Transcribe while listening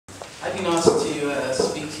I've been asked to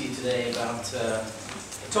speak to you today about a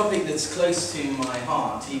topic that's close to my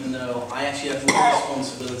heart, even though I actually have no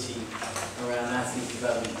responsibility around athlete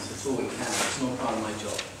development at all in Canada. It's not part of my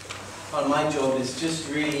job. Part of my job is just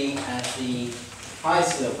really at the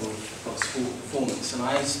highest level of sport performance, and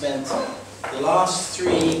I spent the last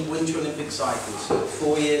 3 Winter Olympic cycles, so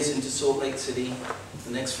 4 years into Salt Lake City,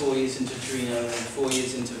 the next 4 years into Torino, and 4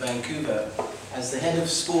 years into Vancouver, as the head of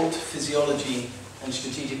sport physiology and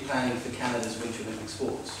strategic planning for Canada's Winter Olympic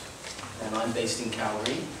sports. And I'm based in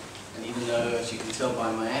Calgary, and even though, as you can tell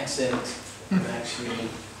by my accent, I'm actually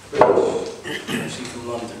British, I'm actually from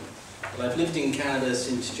London. But I've lived in Canada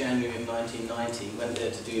since January of 1990, went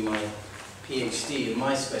there to do my PhD, and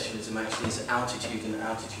my specialism actually is altitude and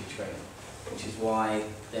altitude training, which is why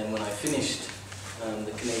then when I finished,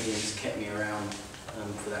 the Canadians kept me around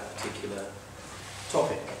for that particular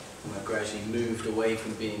topic. And I've gradually moved away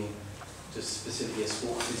from being just specifically a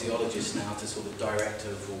sport physiologist now to sort of director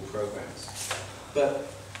of all programs. But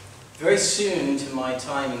very soon to my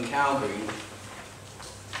time in Calgary,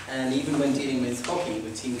 and even when dealing with hockey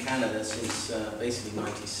with Team Canada since basically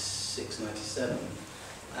 96, 97,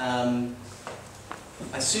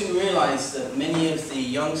 I soon realized that many of the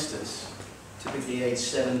youngsters, typically aged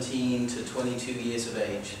 17 to 22 years of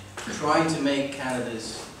age, trying to make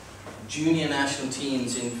Canada's junior national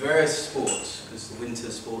teams in various sports, because the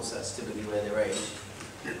winter sports, that's typically where they're aged,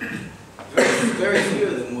 very few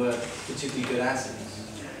of them were particularly good athletes.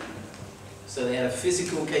 So they had a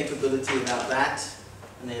physical capability about that,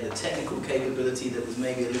 and they had a technical capability that was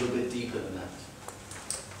maybe a little bit deeper than that.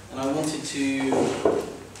 And I wanted to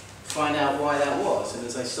find out why that was, and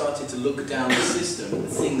as I started to look down the system, the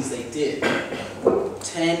things they did,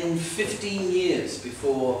 10, 15 years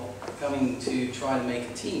before coming to try to make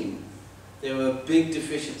a team, there were big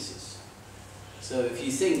deficiencies. So if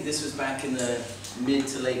you think this was back in the mid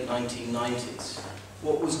to late 1990s,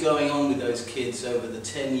 what was going on with those kids over the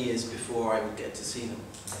 10 years before I would get to see them?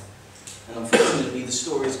 And unfortunately the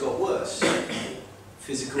stories got worse.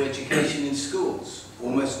 Physical education in schools,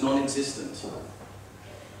 almost non-existent.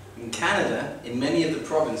 In Canada, in many of the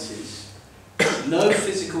provinces, no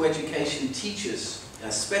physical education teachers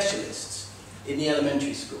as specialists in the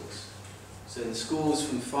elementary schools. So in schools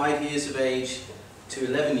from 5 years of age to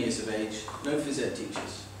 11 years of age, no phys ed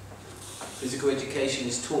teachers. Physical education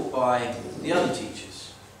is taught by the other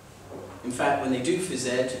teachers. In fact, when they do phys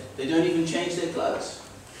ed, they don't even change their clothes.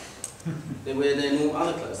 They wear their normal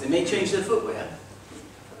other clothes. They may change their footwear.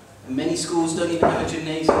 And many schools don't even have a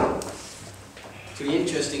gymnasium. It's really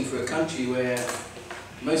interesting for a country where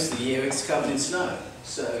most of the year it's covered in snow,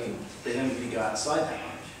 so they don't really go outside that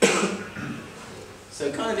much.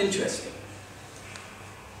 So kind of interesting.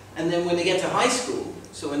 And then when they get to high school,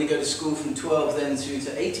 so when they go to school from 12 then through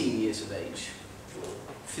to 18 years of age,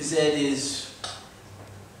 phys ed is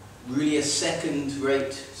really a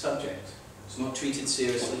second-rate subject. It's not treated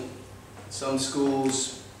seriously. Some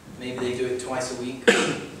schools, maybe they do it twice a week.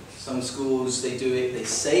 Some schools, they do it, they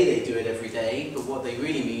say they do it every day, but what they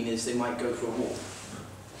really mean is they might go for a walk.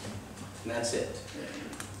 And that's it.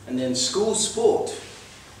 And then school sport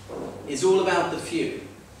is all about the few.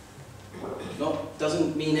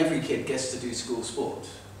 Doesn't mean every kid gets to do school sport.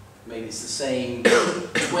 Maybe it's the same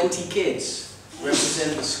 20 kids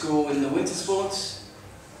represent the school in the winter sports,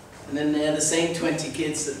 and then they're the same 20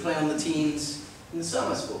 kids that play on the teams in the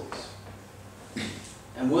summer sports.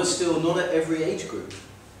 And we're still not at every age group.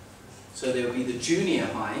 So there will be the junior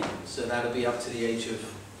high, so that'll be up to the age of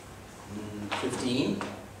 15,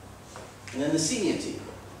 and then the senior team.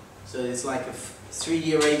 So it's like a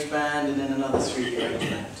 3-year age band and then another 3-year age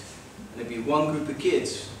band. And it'd be one group of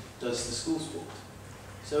kids does the school sport.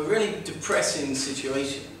 So a really depressing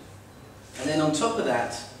situation. And then on top of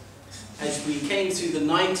that, as we came through the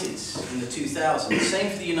 90s and the 2000s, same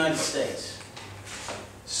for the United States,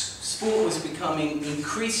 sport was becoming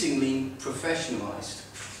increasingly professionalized.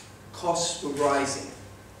 Costs were rising.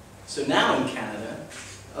 So now in Canada,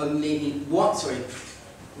 only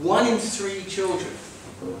one in 3 children,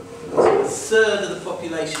 so a third of the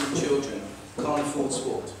population of children, can't afford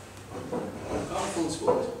sport. Can't afford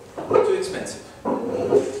sport. Too expensive.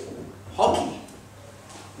 Hockey,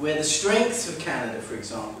 where the strength of Canada, for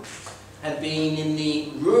example, had been in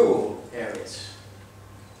the rural areas.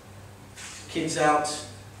 Kids out,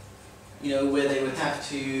 where they would have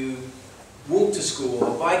to walk to school,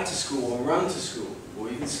 or bike to school, or run to school, or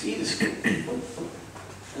even ski to school.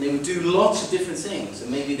 And they would do lots of different things, and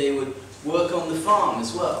maybe they would work on the farm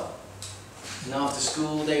as well. And after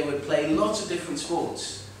school they would play lots of different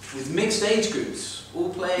sports, with mixed age groups, all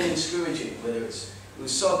playing and scrimmaging, whether it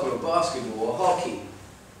was soccer or basketball or hockey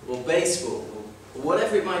or baseball or or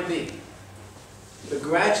whatever it might be. But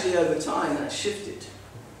gradually over time that's shifted,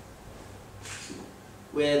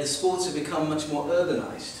 where the sports have become much more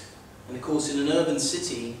urbanized. And of course in an urban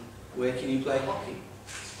city, where can you play hockey?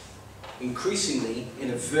 Increasingly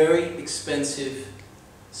in a very expensive,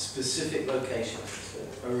 specific location,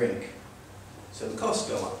 a rink. So the costs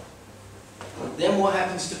go up. Then what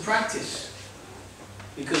happens to practice?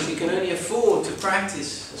 Because you can only afford to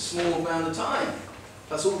practice a small amount of time.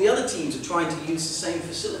 Plus all the other teams are trying to use the same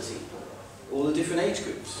facility. All the different age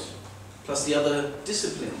groups. Plus the other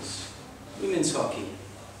disciplines. Women's hockey,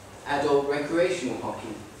 adult recreational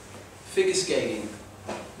hockey, figure skating,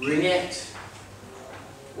 ringette.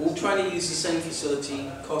 All trying to use the same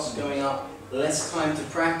facility, costs going up, less time to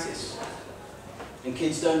practice. And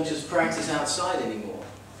kids don't just practice outside anymore.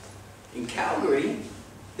 In Calgary,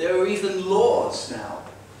 there are even laws now,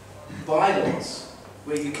 bylaws,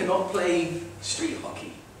 where you cannot play street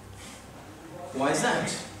hockey. Why is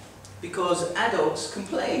that? Because adults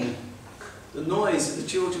complain. The noise of the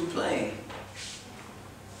children playing.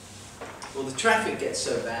 Or the traffic gets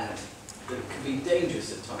so bad that it can be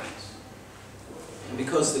dangerous at times. And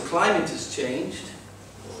because the climate has changed,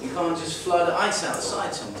 you can't just flood ice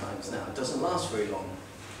outside sometimes now. It doesn't last very long.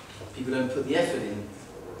 People don't put the effort in.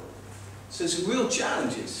 So there's real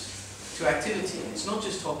challenges to activity. And it's not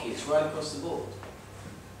just hockey, it's right across the board.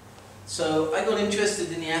 So I got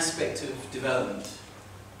interested in the aspect of development.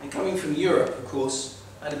 And coming from Europe, of course,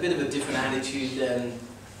 I had a bit of a different attitude than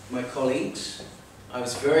my colleagues. I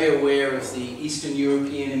was very aware of the Eastern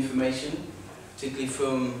European information, particularly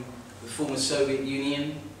from the former Soviet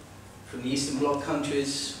Union, from the Eastern Bloc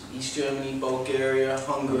countries, East Germany, Bulgaria,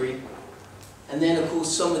 Hungary, and then of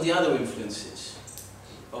course some of the other influences.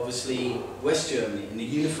 Obviously West Germany and the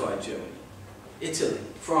unified Germany, Italy,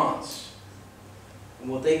 France, and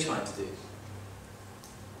what they tried to do.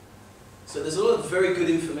 So there's a lot of very good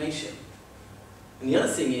information. And the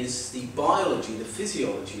other thing is the biology, the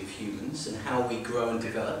physiology of humans and how we grow and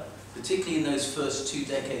develop, particularly in those first 2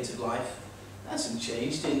 decades of life, hasn't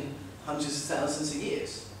changed in hundreds of thousands of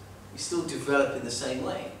years. We still develop in the same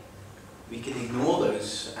way. We can ignore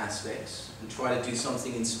those aspects and try to do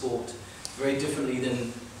something in sport very differently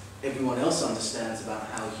than everyone else understands about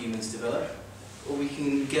how humans develop, or we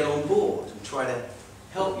can get on board and try to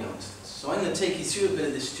help youngsters. So I'm going to take you through a bit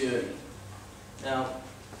of this journey. Now,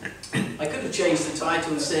 I could have changed the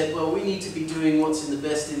title and said, well, we need to be doing what's in the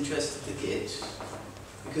best interest of the kids.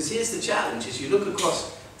 Because here's the challenge, as you look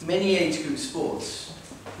across many age group sports,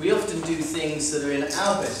 we often do things that are in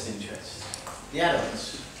our best interest, the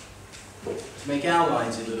adults, to make our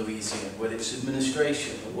lives a little easier, whether it's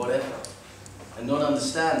administration or whatever, and not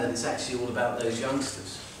understand that it's actually all about those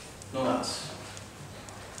youngsters, not us.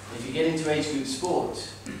 If you get into age group sport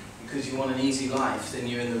because you want an easy life, then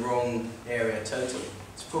you're in the wrong area totally.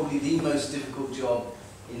 It's probably the most difficult job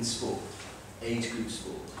in sport, age group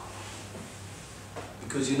sport.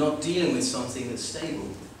 Because you're not dealing with something that's stable.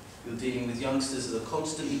 You're dealing with youngsters that are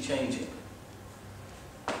constantly changing.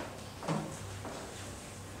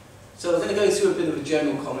 So I'm going to go through a bit of a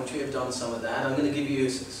general commentary. I've done some of that. I'm going to give you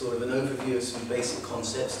sort of an overview of some basic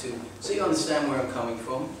concepts too, so you understand where I'm coming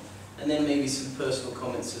from, and then maybe some personal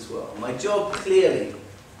comments as well. My job, clearly,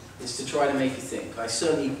 is to try to make you think. I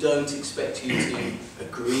certainly don't expect you to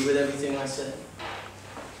agree with everything I say.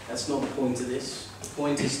 That's not the point of this. The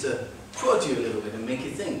point is to prod you a little bit and make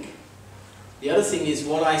you think. The other thing is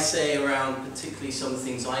what I say around particularly some of the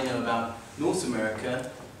things I know about North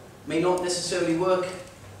America may not necessarily work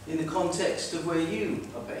in the context of where you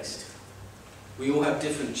are based. We all have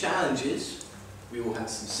different challenges. We all have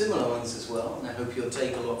some similar ones as well, and I hope you'll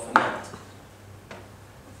take a lot from that.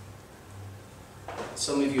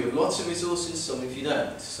 Some of you have lots of resources, some of you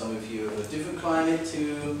don't. Some of you have a different climate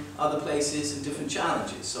to other places and different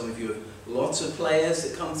challenges. Some of you have lots of players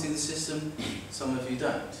that come through the system, some of you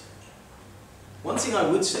don't. One thing I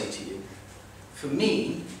would say to you, for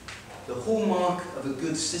me, the hallmark of a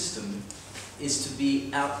good system is to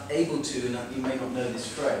be able to, and you may not know this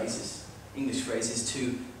phrase, this English phrase, is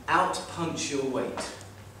to out-punch your weight.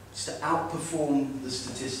 Just to outperform the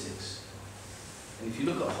statistics. And if you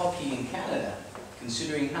look at hockey in Canada,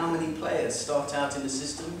 considering how many players start out in the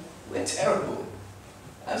system, we're terrible.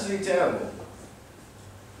 Absolutely terrible.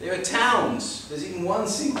 There are towns, there's even one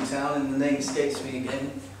single town, and the name escapes me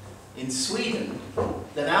again, in Sweden,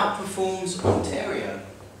 that outperforms Ontario.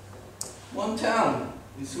 One town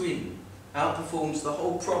in Sweden outperforms the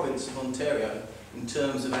whole province of Ontario in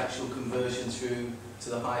terms of actual conversion through to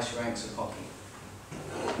the highest ranks of hockey.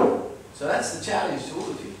 So that's the challenge to all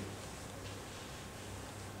of you.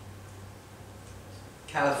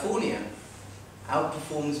 California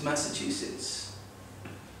outperforms Massachusetts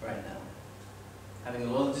right now. Having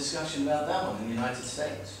a lot of discussion about that one in the United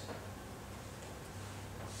States.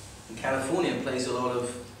 And California plays a lot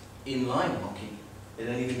of inline hockey. They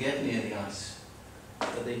don't even get near the ice,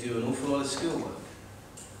 but they do an awful lot of skill work.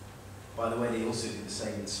 By the way, they also do the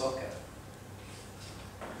same in soccer.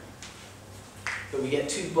 But we get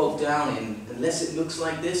too bogged down in, unless it looks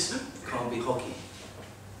like this, it can't be hockey.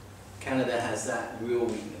 Canada has that real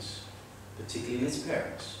weakness, particularly in its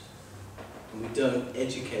parents. And we don't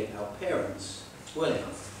educate our parents well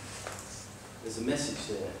enough. There's a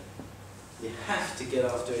message there. You have to get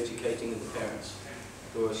after educating the parents,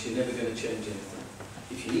 or else you're never going to change anything,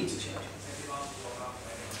 if you need to change it.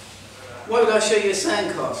 Why would I show you a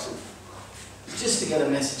sandcastle? Just to get a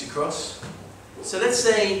message across. So let's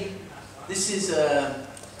say this is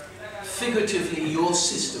figuratively your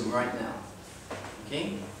system right now.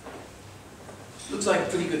 Okay? Looks like a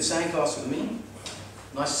pretty good sandcastle to me.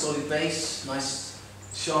 Nice solid base, nice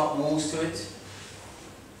sharp walls to it.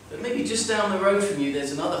 But maybe just down the road from you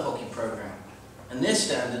there's another hockey program, and their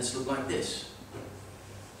standards look like this.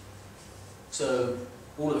 So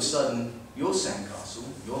all of a sudden your sandcastle,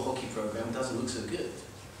 your hockey program doesn't look so good.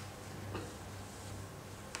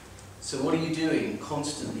 So what are you doing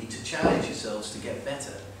constantly to challenge yourselves to get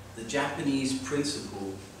better? The Japanese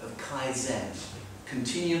principle of Kaizen,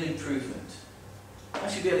 continual improvement. I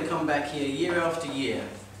should be able to come back here year after year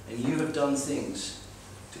and you have done things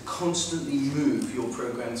to constantly move your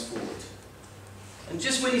programs forward. And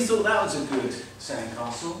just when you thought that was a good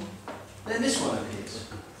sandcastle, then this one appears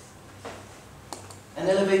and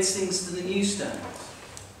elevates things to the new standard.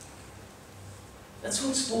 That's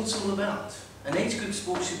what sport's all about. An age group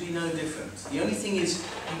sport should be no different. The only thing is,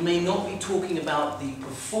 you may not be talking about the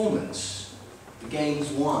performance, the games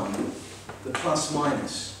won, the plus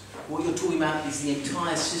minus. What you're talking about is the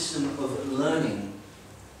entire system of learning,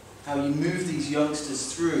 how you move these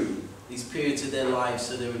youngsters through these periods of their lives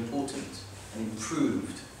so they're important and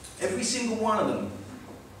improved. Every single one of them.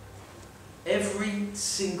 Every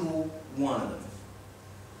single one of them.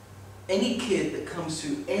 Any kid that comes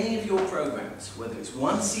through any of your programs, whether it's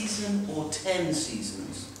 1 season or 10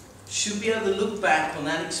 seasons, should be able to look back on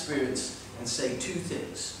that experience and say 2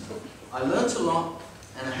 things. I learnt a lot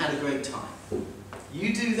and I had a great time.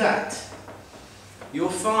 You do that, you'll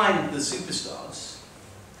find the superstars,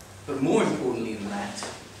 but more importantly than that,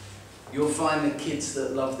 you'll find the kids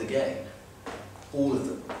that love the game. All of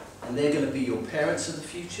them. And they're going to be your parents of the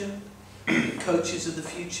future, the coaches of the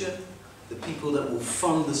future, the people that will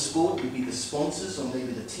fund the sport will be the sponsors or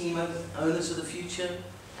maybe the team owners of the future,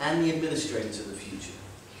 and the administrators of the future.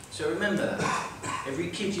 So remember that. Every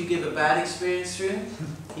kid you give a bad experience through,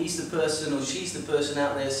 he's the person or she's the person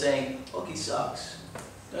out there saying, hockey sucks,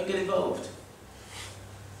 don't get involved.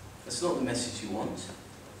 That's not the message you want.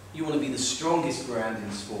 You want to be the strongest brand in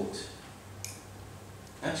sport.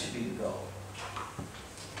 That should be the goal.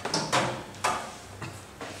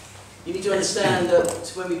 You need to understand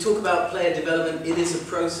that when we talk about player development, it is a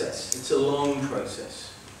process. It's a long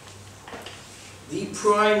process. The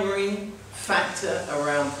primary factor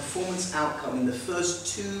around performance outcome in the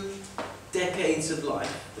first 2 decades of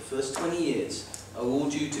life, the first 20 years, are all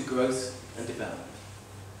due to growth and development.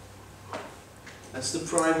 That's the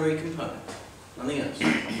primary component, nothing else.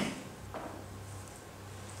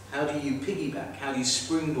 How do you piggyback? How do you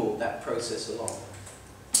springboard that process along?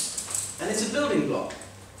 And it's a building block.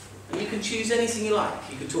 And you can choose anything you like.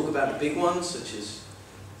 You can talk about the big ones, such as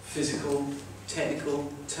physical,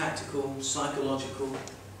 technical, tactical, psychological.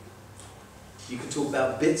 You can talk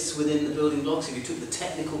about bits within the building blocks. If you took the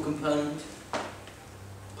technical component,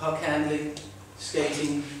 puck handling,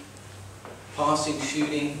 skating, passing,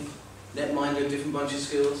 shooting, netminder, a different bunch of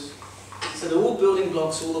skills. So they're all building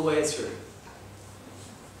blocks all the way through.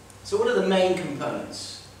 So what are the main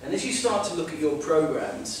components? And as you start to look at your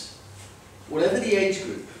programs, whatever the age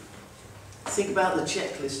group, think about the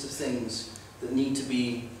checklist of things that need to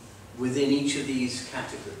be within each of these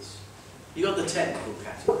categories. You've got the technical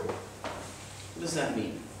category. What does that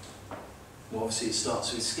mean? Well, obviously it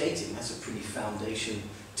starts with skating. That's a pretty foundation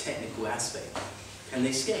technical aspect. Can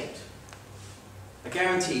they skate? I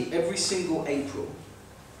guarantee every single April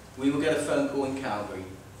we will get a phone call in Calgary,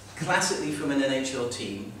 classically from an NHL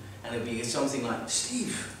team, and it'll be something like,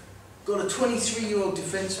 Steve, got a 23-year-old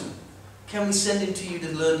defenseman. Can we send him to you to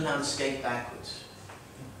learn how to skate backwards?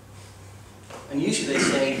 And usually they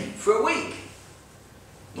say, for a week.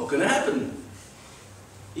 Not going to happen.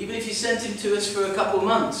 Even if you sent him to us for a couple of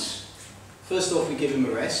months. First off, we give him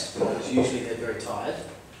a rest, because usually they're very tired.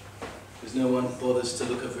 Because no one bothers to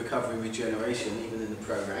look at recovery and regeneration, even in the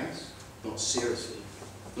programs. Not seriously.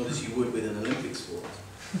 Not as you would with an Olympic sport.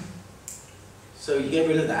 So you get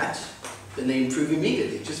rid of that, then they improve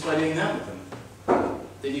immediately just by doing that with them.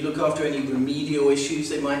 Then you look after any remedial issues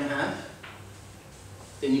they might have.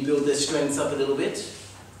 Then you build their strength up a little bit,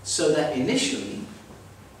 so that initially,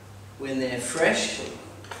 when they're fresh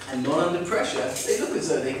and not under pressure, they look as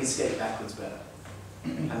though they can skate backwards better.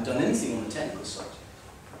 Haven't done anything on the technical side.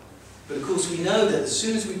 But of course we know that as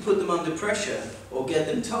soon as we put them under pressure or get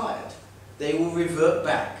them tired, they will revert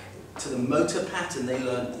back to the motor pattern they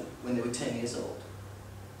learned when they were 10 years old.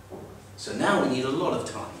 So now we need a lot of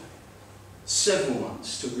time, several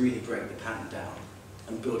months, to really break the pattern down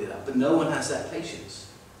and build it up. But no one has that patience,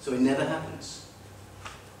 so it never happens.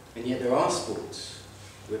 And yet there are sports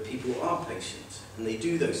where people are patient and they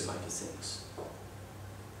do those type of things.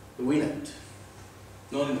 But we don't.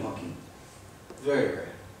 Not in hockey. Very rare.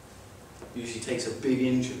 Usually takes a big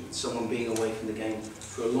injury, someone being away from the game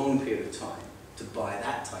for a long period of time to buy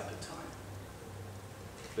that type of time.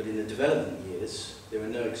 But in the development years, there are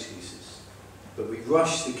no excuses. But we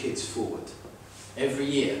rush the kids forward every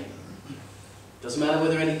year. Doesn't matter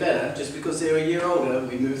whether they're any better, just because they're a year older,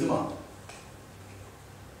 we move them up.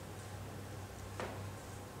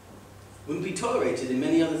 Wouldn't be tolerated in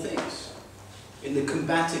many other things. In the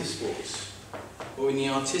combative sports, or in the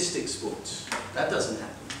artistic sports. That doesn't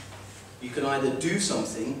happen. You can either do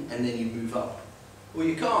something and then you move up, or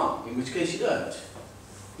you can't, in which case you don't.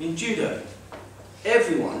 In judo,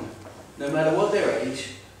 everyone, no matter what their age,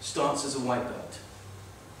 starts as a white belt.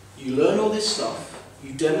 You learn all this stuff,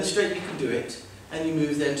 you demonstrate you can do it, and you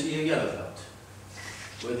move then to your yellow belt.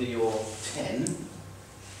 Whether you're 10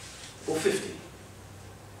 or 50.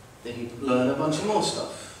 Then you learn a bunch of more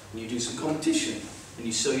stuff, and you do some competition, and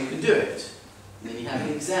you show you can do it. And then you have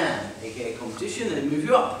an exam, aka competition, and they move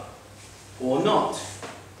you up. Or not.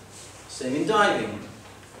 Same in diving.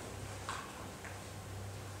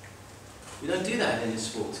 We don't do that in the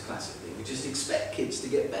sports classically. We just expect kids to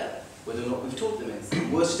get better, whether or not we've taught them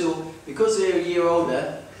anything. We're still, because they're a year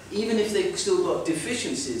older, even if they've still got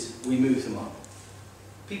deficiencies, we move them up.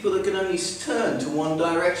 People that can only turn to one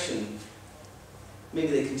direction, maybe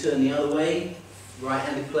they can turn the other way,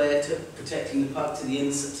 right-handed player protecting the puck to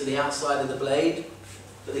the outside of the blade,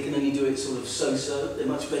 but they can only do it sort of so-so. They're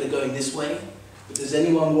much better going this way. But does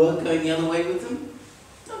anyone work going the other way with them?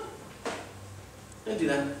 No. Don't do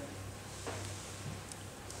that.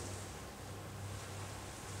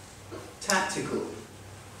 Tactical.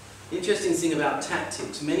 The interesting thing about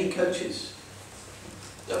tactics, many coaches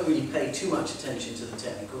don't really pay too much attention to the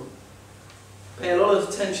technical. Pay a lot of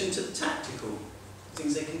attention to the tactical.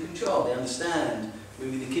 Things they can control, they understand,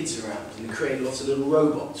 moving the kids around, and they create lots of little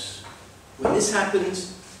robots. When this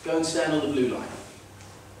happens, go and stand on the blue line.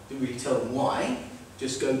 Don't really tell them why,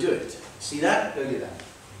 just go do it. See that? Go do that.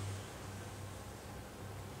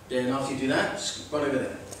 Then after you do that, run over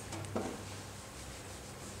there.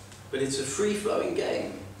 But it's a free-flowing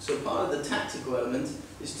game, so part of the tactical element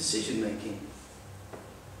is decision making.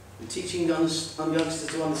 We're teaching youngsters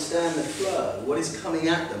to understand the flow, what is coming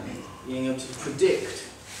at them, being able to predict,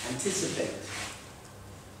 anticipate,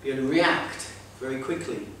 be able to react very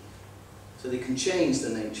quickly, so they can change the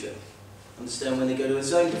nature. Understand when they go to a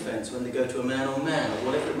zone defense, when they go to a man-on-man, or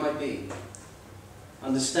whatever it might be.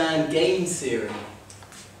 Understand game theory,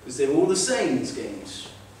 because they're all the same, these games.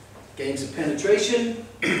 Games of penetration,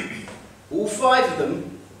 all 5 of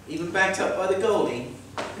them, even backed up by the goalie,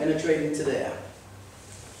 penetrate into there.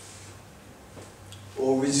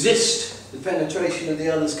 Or resist the penetration of the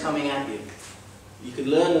others coming at you. You can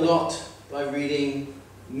learn a lot by reading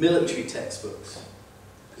military textbooks,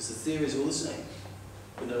 because the theory is all the same,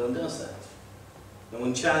 but no one does that. No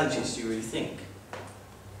one challenges you really think.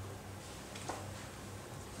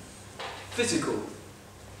 Physical.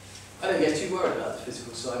 I don't get too worried about the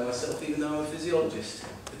physical side myself, even though I'm a physiologist,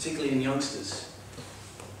 particularly in youngsters.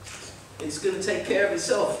 It's going to take care of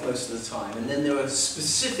itself most of the time, and then there are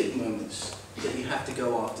specific moments that you have to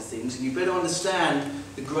go after things, and you better understand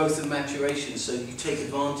the growth and maturation so you take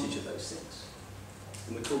advantage of those things.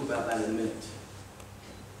 And we'll talk about that in a minute.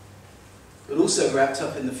 But also wrapped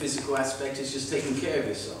up in the physical aspect is just taking care of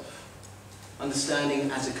yourself. Understanding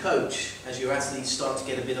as a coach, as your athletes start to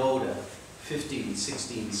get a bit older, 15,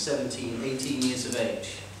 16, 17, 18 years of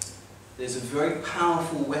age, there's a very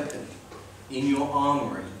powerful weapon in your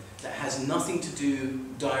armory that has nothing to do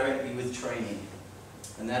directly with training,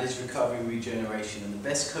 and that is recovery and regeneration. And the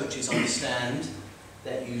best coaches understand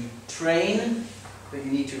that you train, but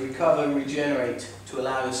you need to recover and regenerate to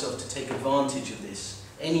allow yourself to take advantage of this.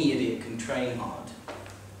 Any idiot can train hard.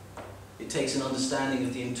 It takes an understanding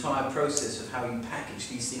of the entire process of how you package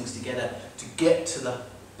these things together to get to the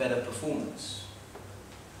better performance.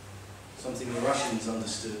 Something the Russians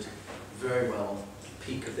understood very well the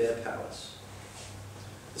peak of their powers.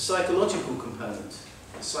 The psychological component,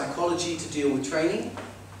 the psychology to deal with training,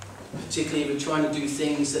 particularly if we're trying to do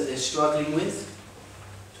things that they're struggling with,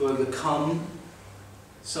 to overcome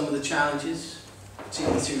some of the challenges,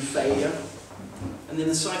 particularly through failure. And then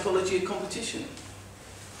the psychology of competition.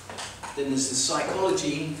 Then there's the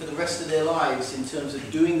psychology for the rest of their lives in terms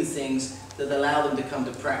of doing the things that allow them to come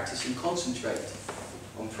to practice and concentrate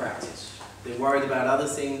on practice. They're worried about other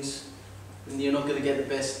things, then you're not going to get the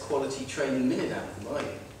best quality training minute out of them, are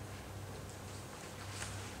you?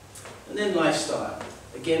 And then lifestyle.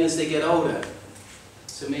 Again, as they get older.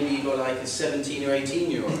 So maybe you've got like a 17 or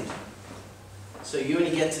 18-year-old. So you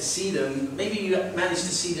only get to see them, maybe you manage to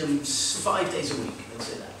see them 5 days a week, let's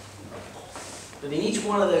say that. But in each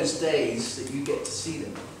one of those days that you get to see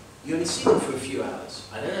them, you only see them for a few hours.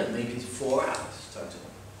 I don't know, maybe 4 hours total.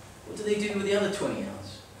 What do they do with the other 20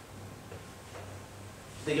 hours?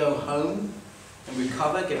 They go home and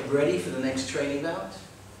recover, get ready for the next training bout.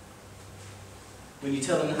 When you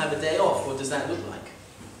tell them to have a day off, what does that look like?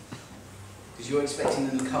 Because you're expecting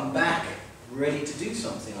them to come back ready to do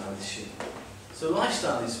something, I would assume. So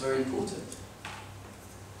lifestyle is very important.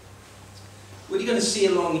 What you're going to see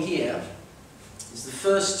along here is the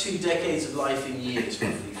first 2 decades of life in years,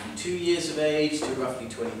 roughly, from 2 years of age to roughly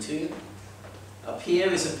 22. Up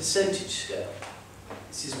here is a percentage scale.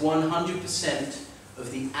 This is 100%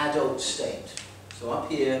 of the adult state. So up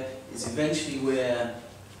here is eventually where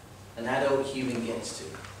an adult human gets to.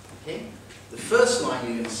 Okay? The first line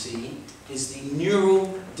you're going to see is the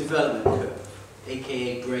neural development curve,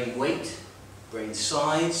 aka brain weight, brain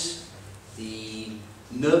size, the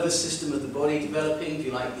nervous system of the body developing, if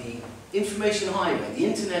you like, the information highway, the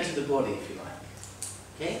internet of the body, if you like.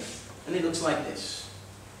 Okay? And it looks like this.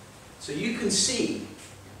 So you can see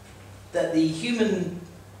that the human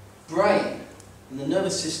brain and the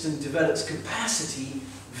nervous system develops capacity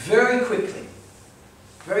very quickly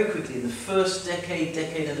in the first decade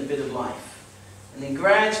and a bit of life. And then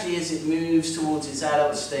gradually as it moves towards its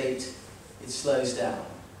adult state, it slows down.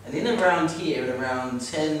 And in around here, at around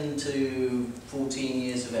 10 to 14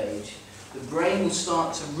 years of age, the brain will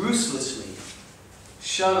start to ruthlessly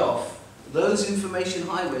shut off those information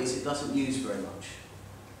highways it doesn't use very much.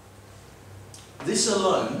 This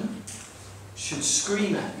alone should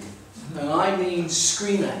scream at you. And I mean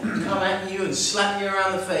scream at you. Come at you and slap you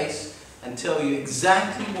around the face and tell you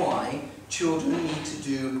exactly why children need to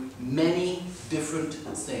do many different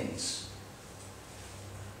things.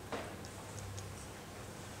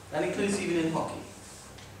 That includes even in hockey.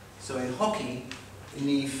 So in hockey, in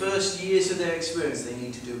the first years of their experience, they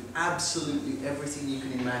need to do absolutely everything you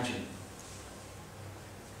can imagine.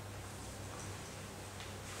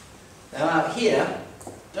 Now out here,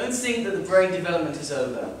 don't think that the brain development is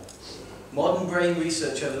over. Modern brain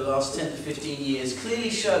research over the last 10 to 15 years clearly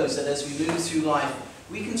shows that as we move through life,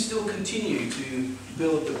 we can still continue to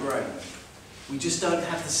build the brain. We just don't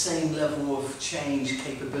have the same level of change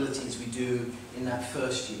capabilities we do in that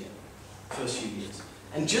first few years.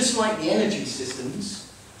 And just like the energy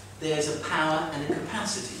systems, there's a power and a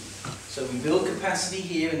capacity. So we build capacity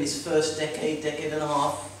here in this first decade and a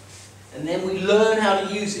half, and then we learn how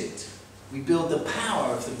to use it. We build the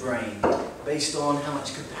power of the brain based on how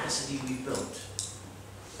much capacity we've built.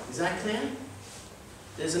 Is that clear?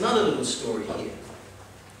 There's another little story here.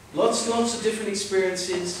 Lots and lots of different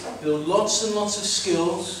experiences, build lots and lots of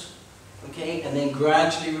skills, okay, and then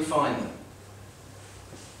gradually refine them.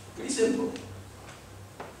 Pretty simple.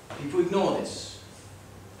 People ignore this.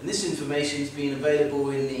 And this information has been available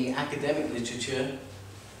in the academic literature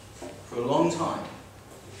for a long time.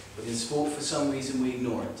 But in sport, for some reason, we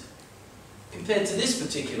ignore it. Compared to this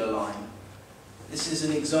particular line, this is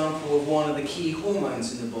an example of one of the key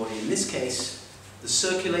hormones in the body. In this case, the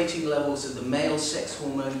circulating levels of the male sex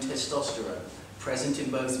hormone testosterone, present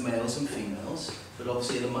in both males and females, but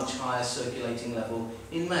obviously at a much higher circulating level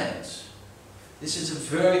in males. This is a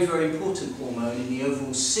very, very important hormone in the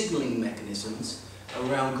overall signaling mechanisms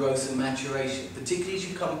around growth and maturation, particularly as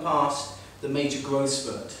you come past the major growth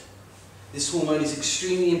spurt. This hormone is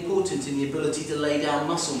extremely important in the ability to lay down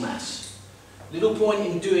muscle mass. Little point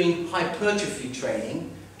in doing hypertrophy training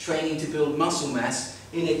to build muscle mass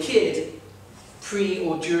in a kid pre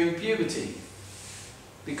or during puberty,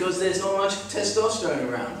 because there's not much testosterone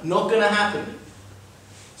around. Not going to happen.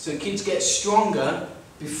 So kids get stronger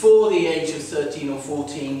before the age of 13 or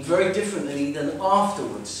 14, very differently than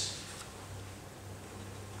afterwards.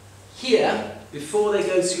 Here, before they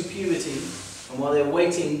go through puberty, and while they're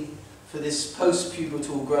waiting for this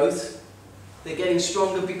post-pubertal growth, they're getting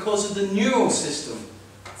stronger because of the neural system.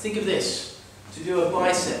 Think of this. to do a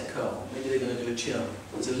bicep curl. Maybe they're going to do a chin-up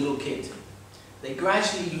as a little kid. They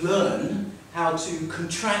gradually learn how to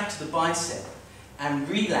contract the bicep and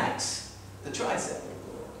relax the tricep.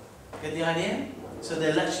 Get the idea? So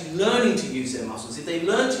they're actually learning to use their muscles. If they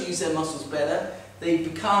learn to use their muscles better, they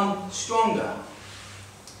become stronger.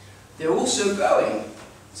 They're also growing.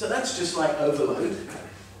 So that's just like overload.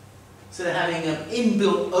 So they're having an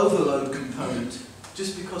inbuilt overload component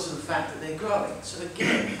just because of the fact that they're growing. So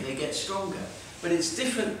again, they get stronger. But it's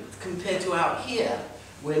different compared to out here,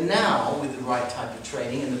 where now, with the right type of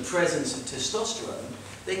training and the presence of testosterone,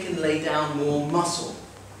 they can lay down more muscle.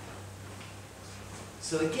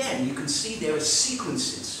 So again, you can see there are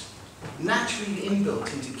sequences naturally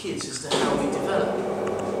inbuilt into kids as to how we develop.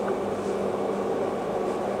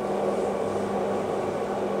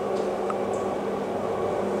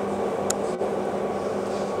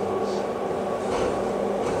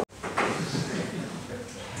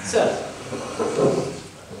 So,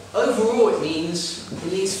 overall it means, in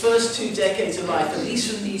these first 2 decades of life, at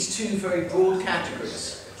least from these 2 very broad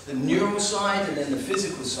categories, the neural side and then the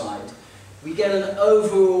physical side, we get an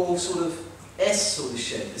overall sort of S sort of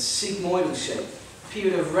shape, a sigmoidal shape. A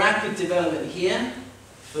period of rapid development here,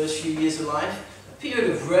 first few years of life, a period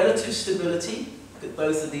of relative stability, look at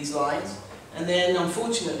both of these lines, and then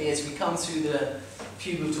unfortunately as we come through the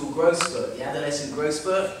pubertal growth spurt, the adolescent growth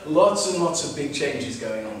spurt, lots and lots of big changes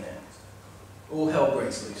going on there. All hell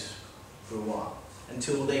breaks loose for a while,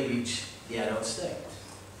 until they reach the adult state.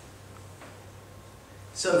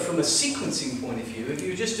 So from a sequencing point of view, if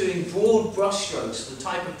you're just doing broad brushstrokes, the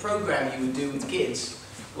type of program you would do with kids,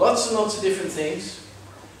 lots and lots of different things.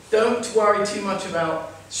 Don't worry too much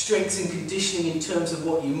about strength and conditioning in terms of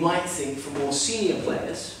what you might think for more senior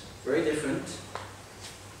players. Very different.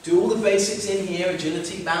 Do all the basics in here,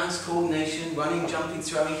 agility, balance, coordination, running, jumping,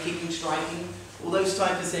 throwing, kicking, striking, all those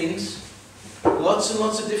type of things. Lots and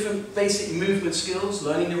lots of different basic movement skills,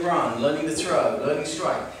 learning to run, learning to throw, learning to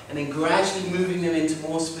strike, and then gradually moving them into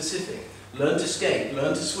more specific. Learn to skate,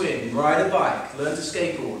 learn to swim, ride a bike, learn to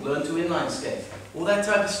skateboard, learn to inline skate, all that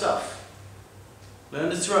type of stuff.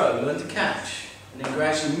 Learn to throw, learn to catch, and then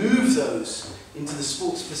gradually move those into the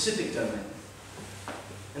sport-specific domain.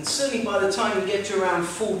 And certainly by the time you get to around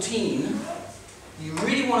 14, you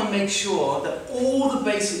really want to make sure that all the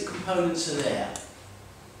basic components are there.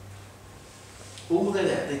 All they're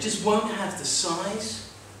there. They just won't have the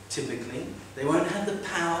size, typically. They won't have the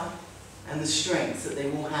power and the strength that they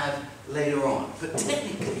will have later on. But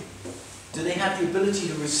technically, do they have the ability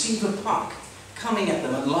to receive a puck coming at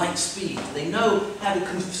them at light speed? Do they know how to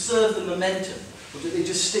conserve the momentum? Or do they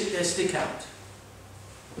just stick their stick out?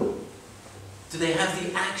 Do they have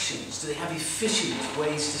the actions? Do they have efficient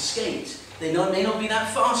ways to skate? They may not be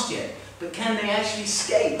that fast yet, but can they actually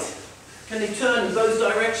skate? Can they turn in both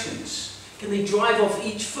directions? Can they drive off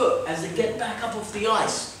each foot as they get back up off the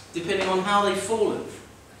ice, depending on how they've fallen?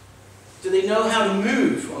 Do they know how to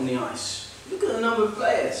move on the ice? Look at the number of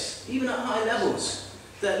players, even at high levels,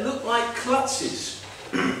 that look like klutzes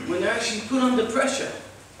when they're actually put under pressure.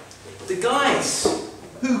 The guys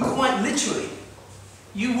who quite literally,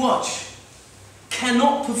 you watch,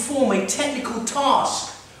 cannot perform a technical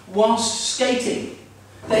task whilst skating.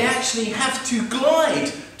 They actually have to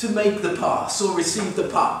glide to make the pass or receive the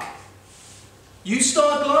puck. You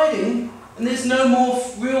start gliding, and there's no more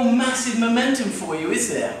real massive momentum for you, is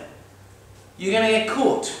there? You're going to get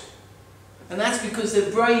caught. And that's because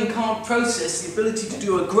their brain can't process the ability to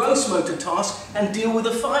do a gross motor task and deal with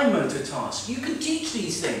a fine motor task. You can teach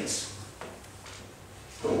these things.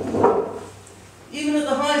 Even at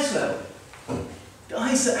the highest level.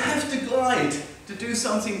 Guys that have to glide to do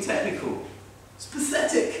something technical. It's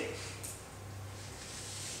pathetic.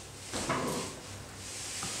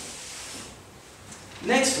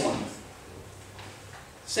 Next one.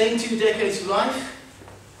 Same 2 decades of life,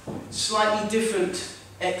 slightly different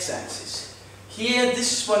x-axis. Here,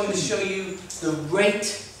 this is what I'm going to show you the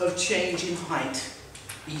rate of change in height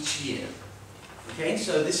each year. Okay,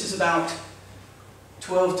 so this is about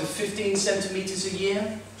 12 to 15 centimeters a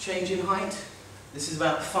year change in height. This is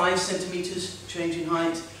about 5 centimeters change in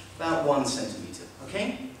height, about 1 centimeter.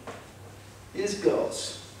 Okay? Here's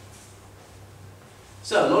girls.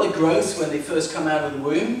 So a lot of growth when they first come out of the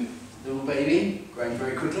womb, little baby, growing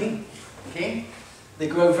very quickly. Okay? They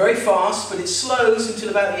grow very fast, but it slows until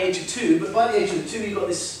about the age of 2. But by the age of 2, you've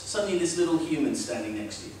got suddenly this little human standing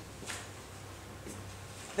next to you.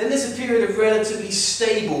 Then there's a period of relatively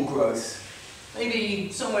stable growth,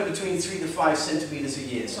 maybe somewhere between 3 to 5 centimeters a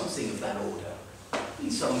year, something of that order. In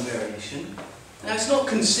some variation. Now it's not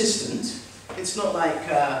consistent. It's not like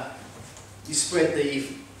you spread the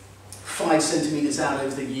 5 centimetres out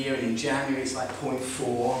over the year, and in January it's like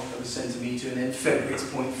 0.4 of a centimetre, and then February it's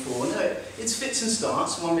 0.4. No, it's fits and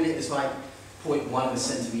starts. 1 minute is like 0.1 of a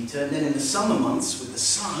centimetre, and then in the summer months with the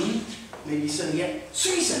sun, maybe you suddenly get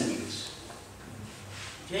 3 centimetres.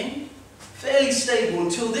 Okay? Fairly stable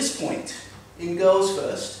until this point in girls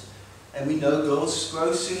first, and we know girls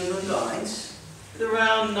grow sooner than guys. At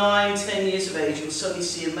around 9, 10 years of age, you'll suddenly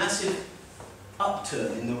see a massive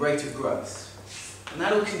upturn in the rate of growth. And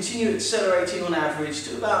that will continue accelerating on average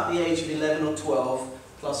to about the age of 11 or 12,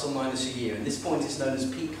 plus or minus a year. And this point is known as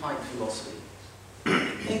peak height velocity.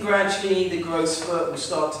 And gradually the growth spurt will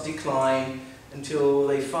start to decline until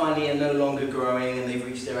they finally are no longer growing and they've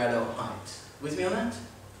reached their adult height. With me on that?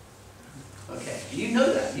 Okay, you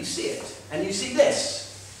know that, you see it. And you see this.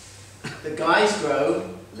 The guys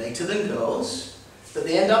grow later than girls, but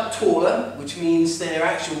they end up taller, which means their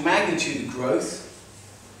actual magnitude of growth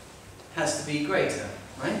has to be greater,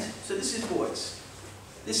 right? So this is boys.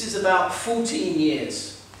 This is about 14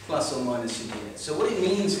 years, plus or minus a year. So what it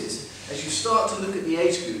means is, as you start to look at the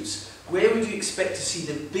age groups, where would you expect to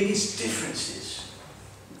see the biggest differences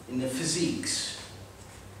in the physiques?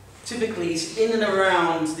 Typically, it's in and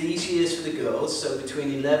around these years for the girls, so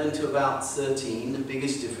between 11 to about 13, the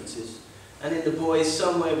biggest differences. And in the boys,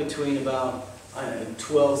 somewhere between about, I don't know,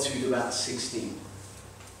 12 through to about 16.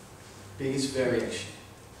 Biggest variation.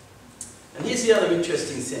 And here's the other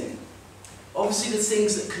interesting thing. Obviously the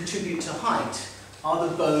things that contribute to height are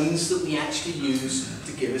the bones that we actually use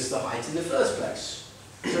to give us the height in the first place.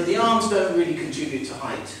 So the arms don't really contribute to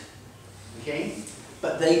height, okay?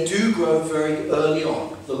 But they do grow very early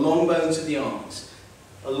on, the long bones of the arms,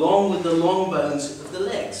 along with the long bones of the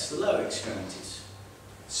legs, the lower extremities.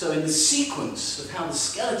 So in the sequence of how the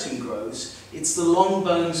skeleton grows, it's the long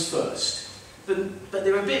bones first. But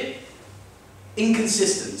they're a bit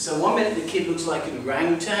inconsistent. So 1 minute the kid looks like an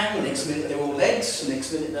orangutan, the next minute they're all legs, the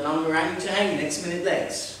next minute they're not an orangutan, the next minute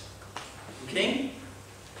legs. Okay?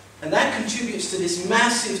 And that contributes to this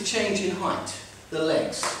massive change in height, the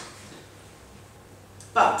legs.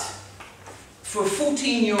 But for a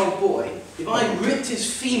 14-year-old boy, if I ripped his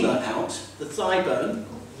femur out, the thigh bone,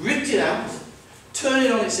 ripped it out, turn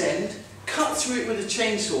it on its end, cut through it with a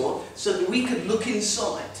chainsaw so that we could look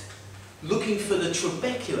inside, looking for the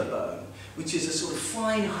trabecular bone, which is a sort of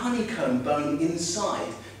fine honeycomb bone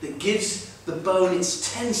inside that gives the bone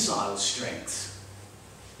its tensile strength,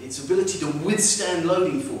 its ability to withstand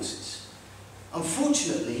loading forces.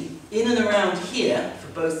 Unfortunately, in and around here,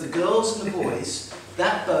 for both the girls and the boys,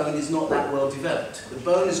 that bone is not that well developed. The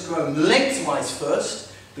bone has grown lengthwise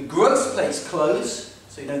first, the growth plates close,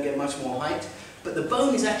 so you don't get much more height, but the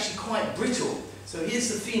bone is actually quite brittle. So here's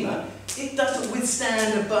the femur. It doesn't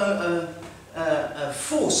withstand a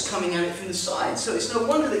force coming at it from the side. So it's no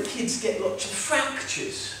wonder that kids get lots of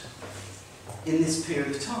fractures in this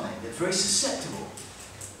period of time. They're very susceptible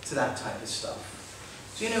to that type of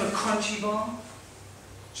stuff. So you know a crunchy bar?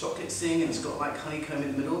 Chocolate thing, and it's got like honeycomb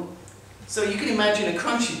in the middle. So you can imagine a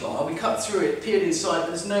crunchy bar, we cut through it, peered inside, but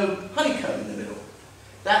there's no honeycomb in the middle.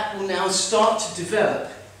 That will now start to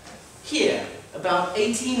develop here, about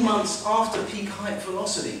 18 months after peak height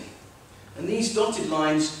velocity. And these dotted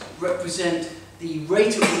lines represent the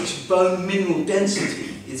rate at which bone mineral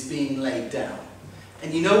density is being laid down.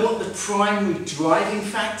 And you know what the primary driving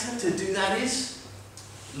factor to do that is?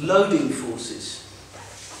 Loading forces.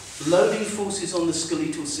 Loading forces on the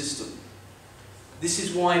skeletal system. This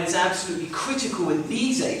is why it's absolutely critical in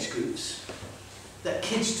these age groups that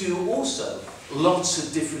kids do also lots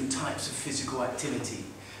of different types of physical activity.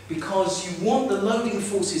 Because you want the loading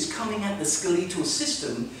forces coming at the skeletal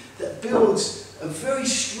system that builds a very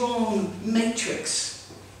strong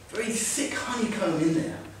matrix, very thick honeycomb in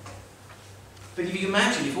there. But if you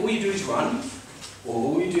imagine, if all you do is run, or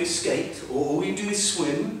all you do is skate, or all you do is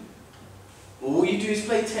swim, or all you do is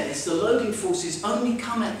play tennis, the loading forces only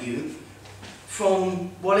come at you from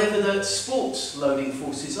whatever the sports loading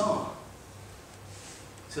forces are.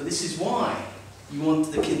 So this is why you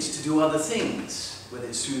want the kids to do other things, whether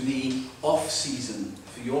it's through the off-season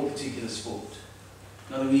for your particular sport.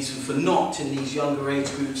 Another reason for not, in these younger age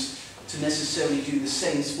groups, to necessarily do the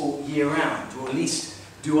same sport year-round, or at least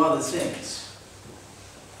do other things.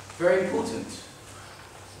 Very important.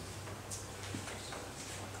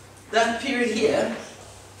 That period here,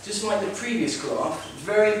 just like the previous graph,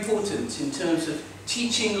 very important in terms of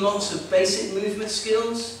teaching lots of basic movement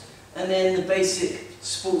skills and then the basic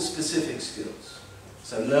sport-specific skills.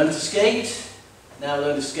 So learn to skate, now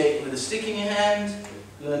learn to skate with a stick in your hand,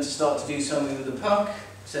 learn to start to do something with a puck,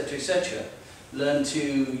 etc., etc. Learn to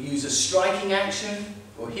use a striking action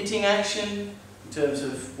or hitting action in terms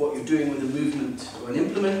of what you're doing with a movement or an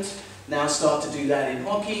implement, Now start to do that in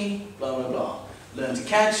hockey, blah, blah, blah. Learn to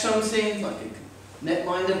catch something, like a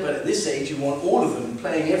netminder, but at this age you want all of them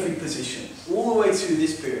playing every position, all the way through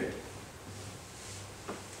this period.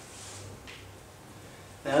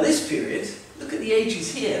 Now this period, look at the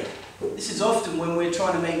ages here. This is often when we're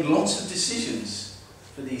trying to make lots of decisions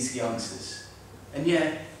for these youngsters. And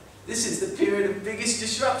yet, this is the period of biggest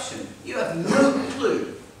disruption. You have no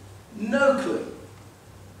clue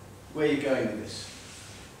where you're going with this.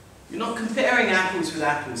 You're not comparing apples with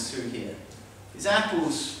apples through here. It's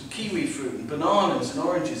apples and kiwi fruit and bananas and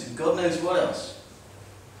oranges and God knows what else.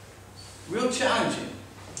 Real challenging.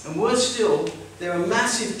 And worse still, there are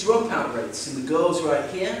massive dropout rates in the girls right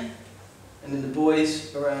here and in the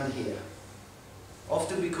boys around here.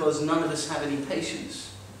 Often because none of us have any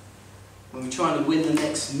patience when we're trying to win the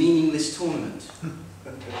next meaningless tournament.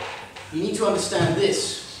 You need to understand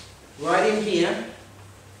this. Right in here,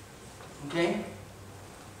 okay?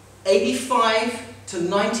 85 to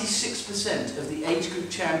 96% of the age group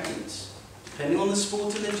champions, depending on the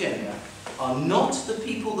sport and the gender, are not the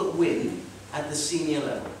people that win at the senior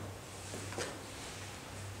level.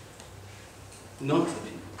 Not the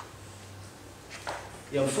people.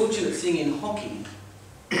 The unfortunate thing in hockey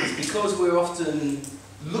is because we're often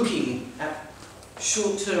looking at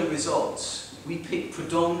short-term results, we pick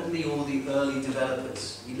predominantly all the early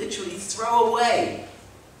developers. We literally throw away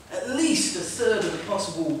at least a third of the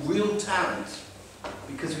possible real talent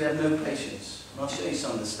because we have no patience. And I'll show you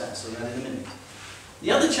some of the stats on that in a minute.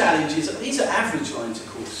 The other challenge is that these are average lines, of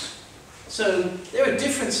course. So there are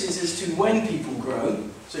differences as to when people grow,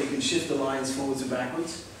 so you can shift the lines forwards and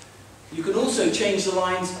backwards. You can also change the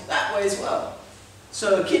lines that way as well.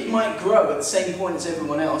 So a kid might grow at the same point as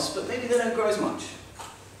everyone else, but maybe they don't grow as much.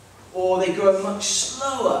 Or they grow much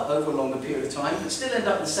slower over a longer period of time, but still end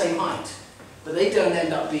up the same height. But they don't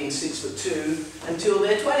end up being 6'2" until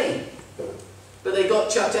they're 20. But they got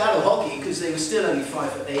chucked out of hockey because they were still only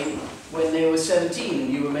 5'8" when they were 17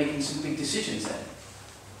 and you were making some big decisions then.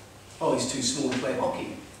 Oh, he's too small to play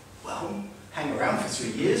hockey. Well, hang around for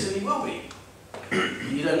 3 years and he will be.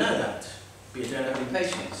 You don't know that, but you don't have any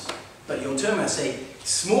patience. But you'll turn around and say,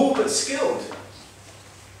 small but skilled.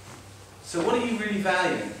 So what are you really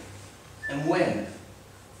valuing? And when?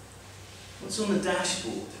 What's on the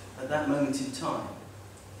dashboard at that moment in time?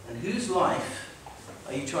 And whose life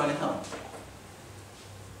are you trying to help?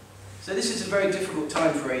 So this is a very difficult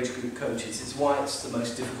time for age group coaches. It's why it's the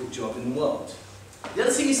most difficult job in the world. The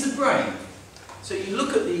other thing is the brain. So you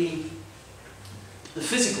look at the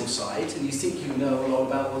physical side and you think you know a lot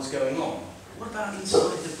about what's going on. What about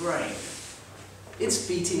inside the brain? It's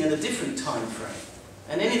beating at a different time frame.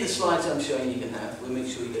 And any of the slides I'm showing you can have. We'll make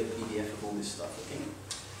sure you get a PDF of all this stuff, okay?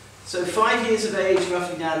 So 5 years of age,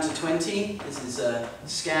 roughly down to 20. This is a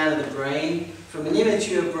scan of the brain. From an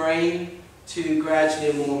immature brain to gradually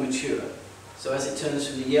a more mature. So as it turns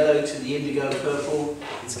from the yellow to the indigo purple,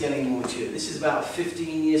 it's getting more mature. This is about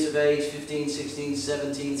 15 years of age, 15, 16,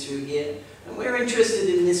 17 through here. And we're interested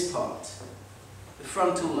in this part, the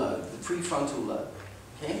frontal lobe, the prefrontal lobe.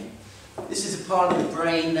 Okay? This is a part of the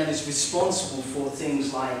brain that is responsible for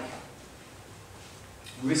things like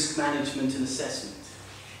risk management and assessment,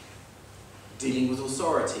 dealing with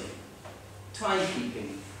authority,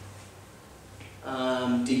 timekeeping,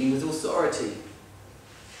 dealing with authority,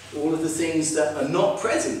 all of the things that are not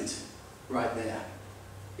present right there.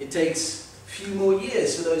 It takes a few more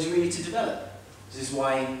years for those really to develop. This is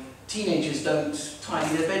why teenagers don't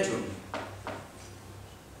tidy their bedroom.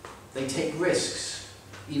 They take risks.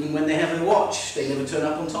 Even when they have a watch, they never turn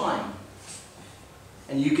up on time.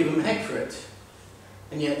 And you give them heck for it.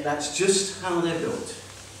 And yet that's just how they're built.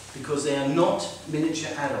 Because they are not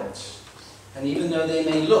miniature adults. And even though they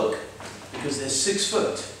may look, because they're 6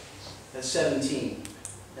 foot, they're 17,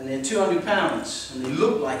 and they're 200 pounds, and they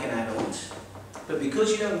look like an adult, but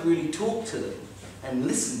because you don't really talk to them and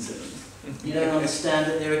listen to them, you don't understand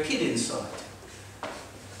that they're a kid inside.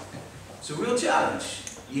 It's a real challenge.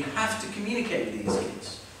 You have to communicate with these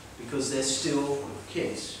kids, because they're still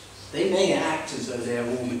kids. They may act as though they're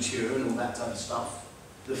all mature and all that type of stuff,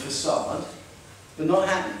 the facade, but not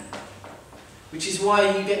happy. Which is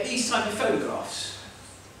why you get these type of photographs.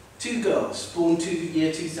 2 girls, born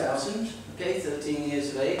year 2000, okay, 13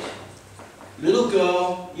 years of age. Little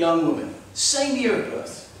girl, young woman, same year of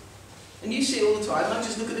birth. And you see it all the time, like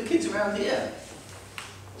just look at the kids around here.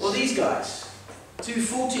 Or these guys, 2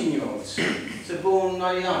 14-year-olds, so born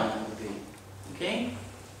 99, that would be, okay?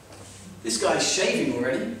 This guy's shaving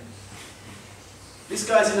already. This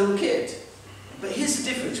guy's a little kid. But here's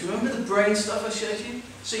the difference. Remember the brain stuff I showed you?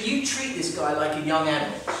 So you treat this guy like a young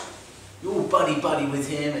adult. You're all buddy-buddy with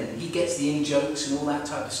him and he gets the in-jokes and all that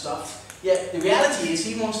type of stuff. Yet the reality is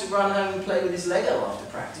he wants to run home and play with his Lego after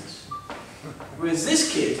practice. Whereas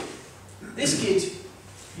this kid,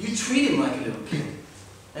 you treat him like a little kid.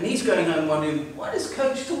 And he's going home wondering, why does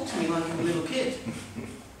coach talk to me like I'm a little kid?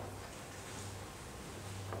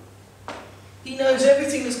 He knows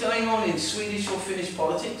everything that's going on in Swedish or Finnish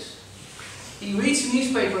politics. He reads the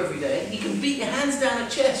newspaper every day. He can beat your hands down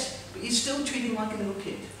at chess, but you still treat him like a little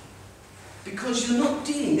kid. Because you're not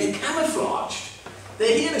dealing, they're camouflaged.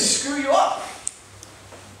 They're here to screw you up.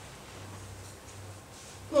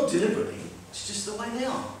 Not deliberately, it's just the way they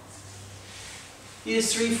are.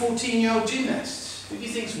 Here's 3 14-year-old gymnasts. Who do you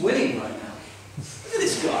think's winning right now? Look at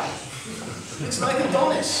this guy. Looks like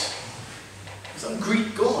Adonis. Some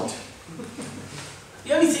Greek god.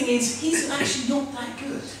 The only thing is, he's actually not that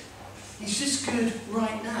good. He's just good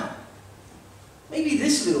right now. Maybe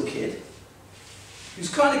this little kid, who's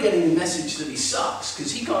kind of getting the message that he sucks,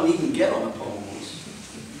 because he can't even get on a pole horse.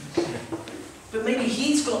 But maybe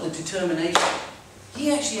he's got the determination.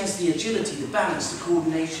 He actually has the agility, the balance, the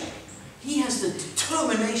coordination. He has the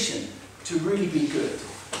determination to really be good.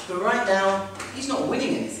 But right now, he's not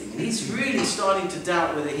winning anything, and he's really starting to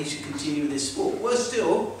doubt whether he should continue with this sport. Worse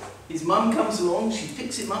still, his mum comes along, she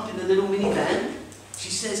picks him up in a little minivan. She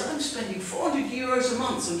says, I'm spending 400 euros a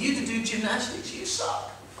month on you to do gymnastics, you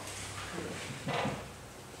suck.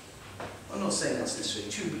 I'm not saying that's necessarily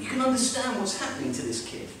true, but you can understand what's happening to this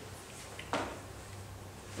kid.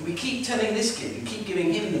 And we keep telling this kid, we keep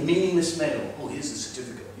giving him the meaningless medal. Oh, here's the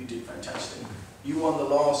certificate, you did fantastic. You won the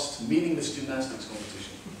last meaningless gymnastics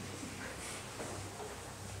competition.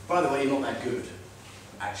 By the way, you're not that good,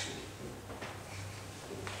 actually.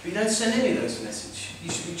 But you don't send any of those messages. You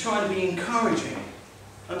should be trying to be encouraging,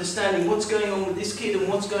 understanding what's going on with this kid and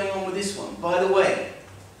what's going on with this one. By the way,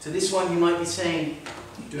 to this one you might be saying,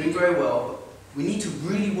 you're doing very well, but we need to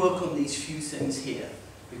really work on these few things here.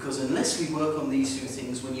 Because unless we work on these few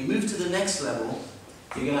things, when you move to the next level,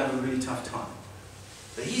 you're going to have a really tough time.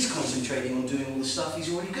 But he's concentrating on doing all the stuff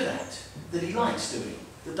he's already good at, that he likes doing,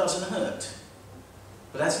 that doesn't hurt.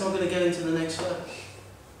 But that's not going to get into the next level.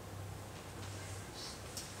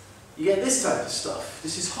 You get this type of stuff.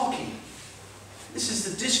 This is hockey. This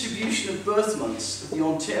is the distribution of birth months of the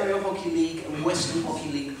Ontario Hockey League and Western Hockey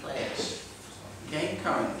League players. Okay,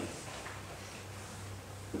 currently.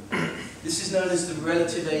 This is known as the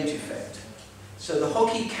relative age effect. So the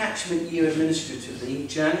hockey catchment year administratively,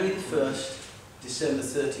 January the 1st, December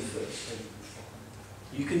 31st.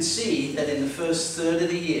 You can see that in the first third of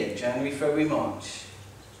the year, January, February, March,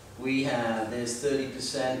 we have, there's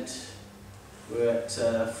 30%, we're at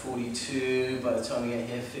 42, by the time we get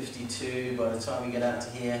here 52, by the time we get out to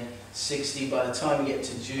here 60, by the time we get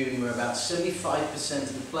to June we're about 75%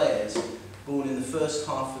 of the players born in the first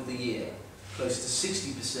half of the year, close to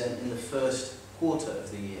 60% in the first quarter of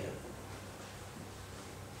the year.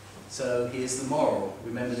 So here's the moral.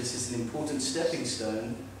 Remember, this is an important stepping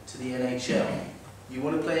stone to the NHL. You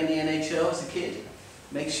want to play in the NHL as a kid?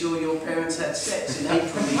 Make sure your parents had sex in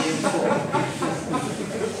April the year before.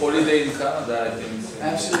 Holiday in Canada, I think.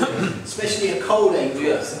 Absolutely. Especially a cold April.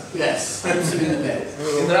 Yes. Yes. Puts them in the bed.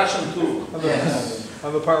 In Russian too. Yes.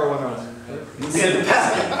 Have a power one out.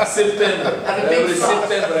 September. Every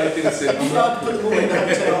September, I think You September. start to put them all in the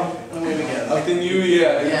hotel, and away we go. After New Year,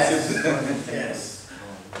 I Yes. think Yes.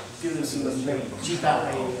 Give them some cheap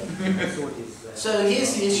alcohol. So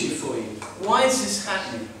here's the issue for you. Why is this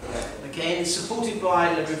happening? Okay, and it's supported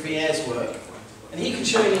by Le Riviere's work. And he can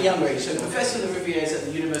show you in a younger age. So Professor Le Riviere is at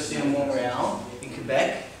the University of Montreal in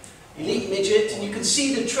Quebec. Elite midget, and you can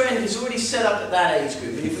see the trend is already set up at that age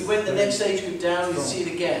group. And if we went the next age group down, we'd see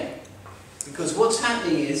it again. Because what's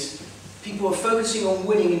happening is, people are focusing on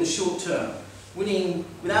winning in the short term. Winning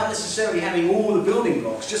without necessarily having all the building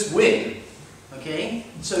blocks, just win. Okay?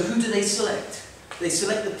 So who do they select? They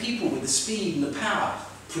select the people with the speed and the power,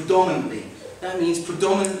 predominantly. That means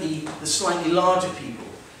predominantly the slightly larger people.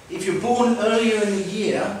 If you're born earlier in the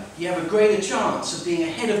year, you have a greater chance of being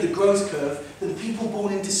ahead of the growth curve than people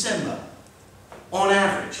born in December, on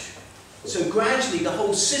average. So gradually the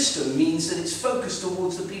whole system means that it's focused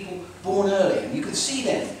towards the people born earlier. And you can see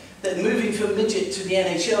then that moving from midget to the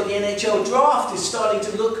NHL draft is starting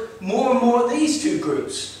to look more and more at these two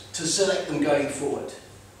groups to select them going forward.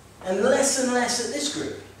 And less at this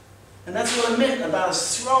group. And that's what I meant about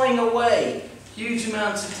us throwing away huge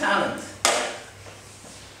amounts of talent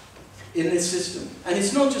in this system. And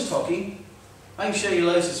it's not just hockey. I can show you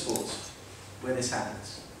loads of sports where this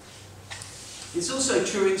happens. It's also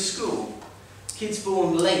true in school. Kids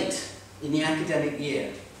born late in the academic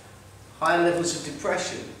year, higher levels of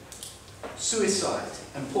depression, suicide,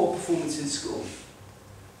 and poor performance in school.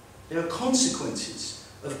 There are consequences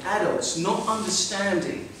of adults not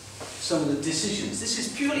understanding some of the decisions. This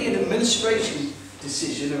is purely an administration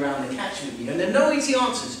decision around the catchment year, and there are no easy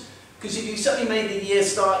answers, because if you suddenly made the year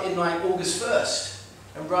start in like August 1st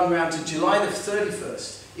and run around to July the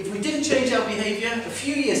 31st, if we didn't change our behaviour, a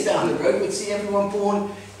few years down the road we'd see everyone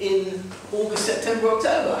born in August, September,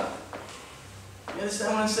 October. You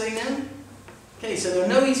understand what I'm saying now? Okay, so there are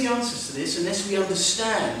no easy answers to this unless we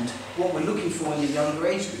understand what we're looking for in the younger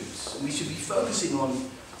age groups. And we should be focusing on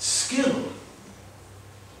skill.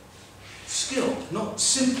 Skill, not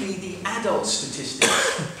simply the adult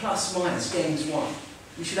statistics, plus minus, games won.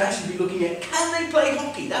 We should actually be looking at, can they play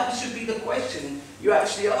hockey? That should be the question you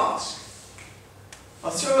actually ask. I'll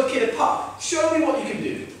throw a kid a puck. Show me what you can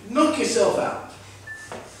do. Knock yourself out.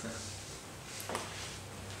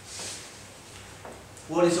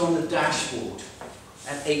 What is on the dashboard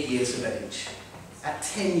at 8 years of age, at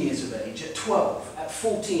 10 years of age, at 12, at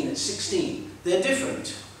 14, at 16? They're different.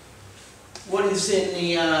 What is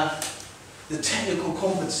in the technical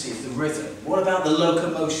competency of the rhythm? What about the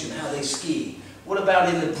locomotion, how they ski? What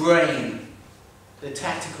about in the brain, the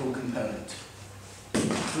tactical component?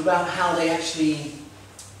 What about how they actually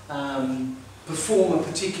perform a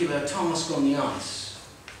particular task on the ice?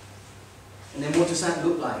 And then what does that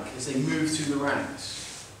look like as they move through the ranks?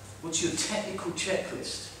 What's your technical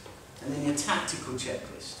checklist? And then your tactical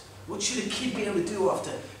checklist. What should a kid be able to do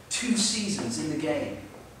after 2 seasons in the game?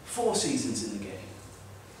 4 seasons in the game?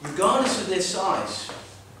 Regardless of their size.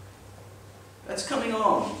 That's coming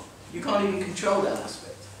on. You can't even control that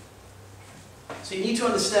aspect. So you need to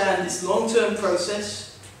understand this long-term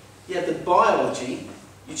process. You have the biology,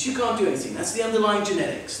 which you can't do anything. That's the underlying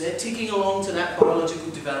genetics. They're ticking along to that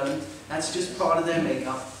biological development. That's just part of their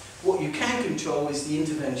makeup. What you can control is the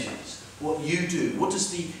interventions. What you do. What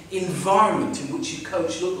does the environment in which you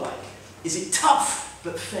coach look like? Is it tough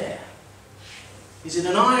but fair? Is it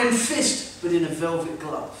an iron fist but in a velvet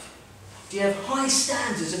glove? Do you have high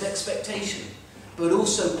standards of expectation but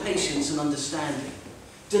also patience and understanding?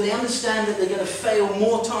 Do they understand that they're going to fail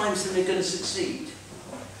more times than they're going to succeed?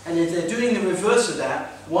 And if they're doing the reverse of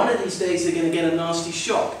that, one of these days they're going to get a nasty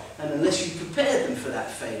shock. And unless you prepared them for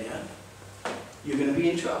that failure, you're going to be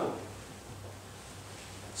in trouble.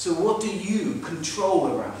 So what do you control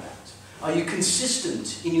around that? Are you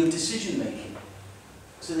consistent in your decision making?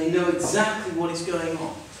 So they know exactly what is going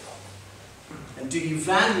on. And do you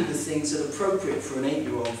value the things that are appropriate for an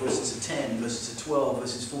 8-year-old versus a 10, versus a 12,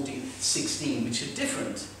 versus 14, 16, which are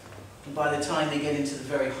different by the time they get into the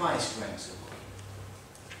very highest ranks of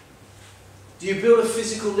life? Do you build a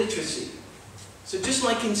physical literacy? So just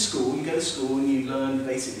like in school, you go to school and you learn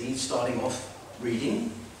basically starting off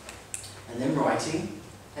reading, and then writing,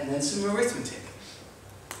 and then some arithmetic.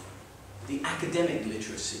 The academic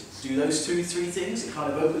literacy. Do those 2, 3 things, it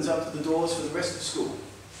kind of opens up the doors for the rest of school.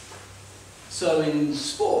 So in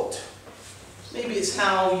sport, maybe it's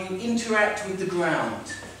how you interact with the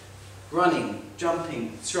ground. Running,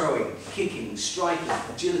 jumping, throwing, kicking, striking,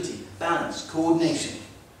 agility, balance, coordination.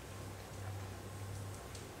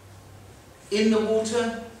 In the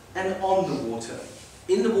water and on the water.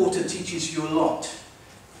 In the water teaches you a lot.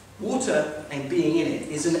 Water and being in it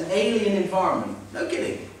is an alien environment. No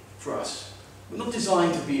kidding, for us. We're not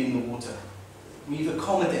designed to be in the water. We've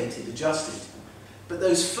accommodated, adjusted. But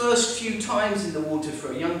those first few times in the water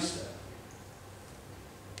for a youngster,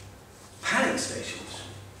 panic stations.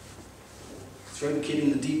 Throw the kid in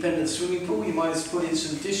the deep end of the swimming pool, you might as well put in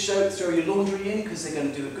some dish soap, throw your laundry in, because they're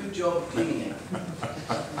going to do a good job of cleaning it.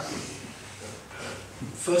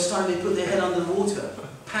 First time they put their head under the water,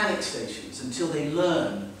 panic stations, until they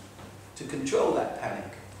learn to control that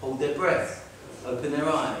panic, hold their breath, open their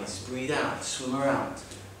eyes, breathe out, swim around.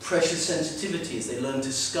 Pressure sensitivity as they learn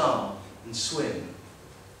to scull and swim.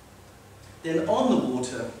 Then on the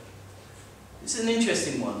water, this is an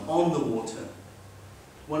interesting one, on the water.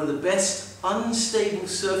 One of the best unstable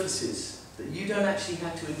surfaces that you don't actually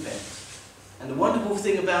have to invent. And the wonderful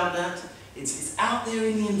thing about that, it's out there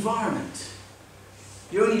in the environment.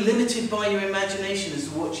 You're only limited by your imagination as to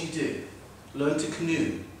what you do. Learn to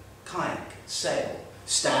canoe, kayak, sail,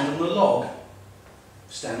 stand on the log,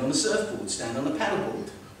 stand on the surfboard, stand on the paddleboard.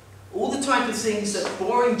 All the type of things that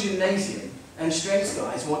boring gymnasium and strength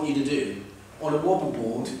guys want you to do on a wobble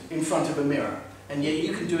board in front of a mirror. And yet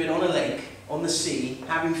you can do it on a lake, on the sea,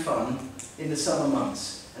 having fun in the summer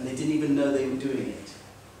months. And they didn't even know they were doing it.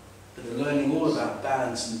 But they're learning all about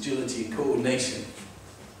balance and agility and coordination.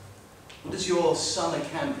 What does your summer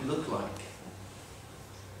camp look like?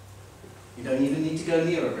 You don't even need to go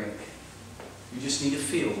near a rink. You just need a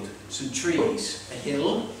field, some trees, a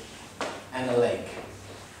hill, and a lake.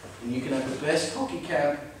 And you can have the best hockey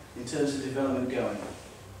camp in terms of development going.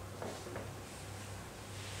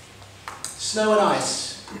 Snow and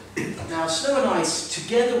ice. Now, snow and ice,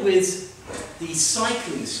 together with the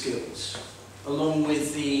cycling skills, along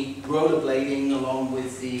with the rollerblading, along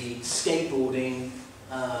with the skateboarding,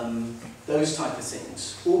 those type of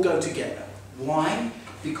things, all go together. Why?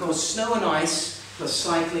 Because snow and ice, plus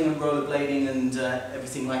cycling and rollerblading and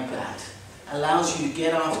everything like that, allows you to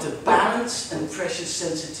get after balance and pressure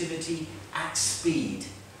sensitivity at speed.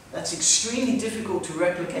 That's extremely difficult to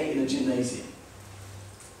replicate in a gymnasium.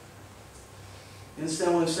 You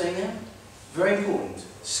understand what I'm saying there? Very important.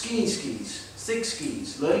 Skiing skis, thick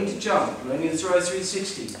skis, learning to jump, learning to throw a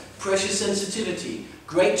 360, pressure sensitivity,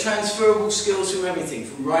 great transferable skills from everything,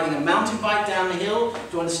 from riding a mountain bike down the hill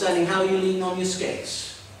to understanding how you lean on your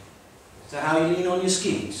skates, to how you lean on your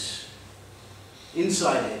skis.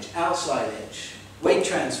 Inside edge, outside edge, weight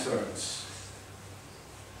transference,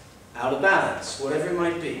 out of balance, whatever it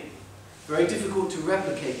might be. Very difficult to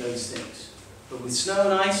replicate those things. But with snow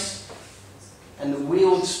and ice and the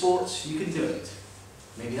wheeled sports, you can do it.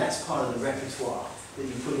 Maybe that's part of the repertoire that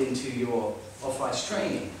you put into your off-ice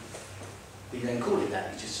training. But you don't call it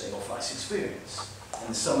that, you just say off-ice experience. And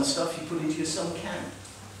the summer stuff you put into your summer camp.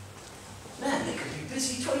 Man, they could be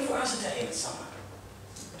busy 24 hours a day in the summer,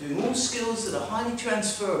 doing all skills that are highly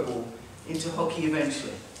transferable into hockey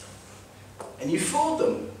eventually. And you fooled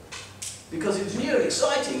them, because it was new and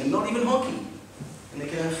exciting and not even hockey. And they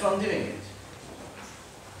can have fun doing it.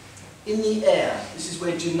 In the air, this is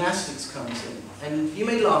where gymnastics comes in. And you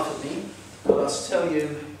may laugh at me, but I'll tell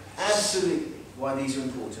you absolutely why these are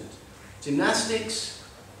important. Gymnastics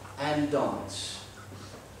and dance.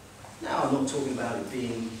 Now, I'm not talking about it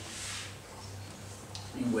being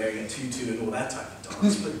you wearing a tutu and all that type of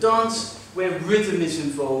dance, but dance where rhythm is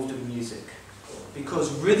involved in music.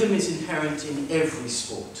 Because rhythm is inherent in every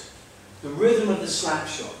sport. The rhythm of the slap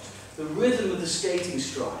shot, the rhythm of the skating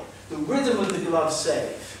stride, the rhythm of the glove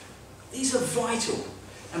save. These are vital.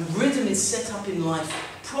 And rhythm is set up in life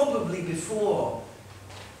probably before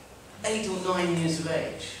 8 or 9 years of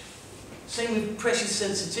age. Same with pressure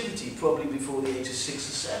sensitivity, probably before the age of 6 or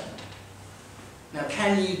 7. Now,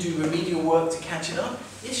 can you do remedial work to catch it up?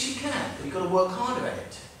 Yes, you can, but you've got to work harder at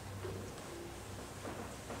it.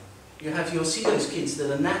 You'll see those kids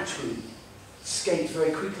that are naturally skate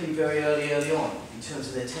very quickly, very early on, in terms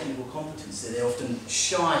of their technical competence. They often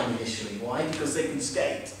shine initially. Why? Because they can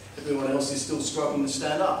skate. Everyone else is still struggling to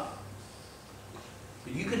stand up.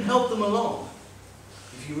 But you can help them along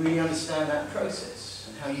if you really understand that process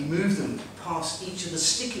and how you move them past each of the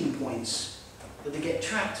sticking points that they get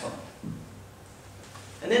trapped on.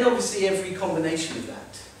 And then obviously every combination of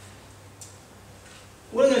that.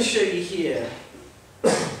 What I'm going to show you here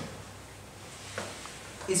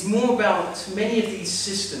is more about many of these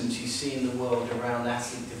systems you see in the world around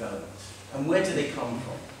athlete development. And where do they come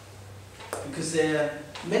from? Because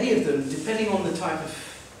many of them, depending on the type of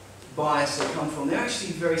bias they come from, they're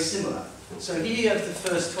actually very similar. So here you have the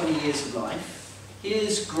first 20 years of life.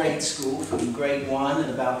 Here's grade school from grade 1 at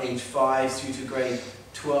about age 5 through to grade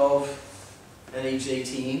 12 at age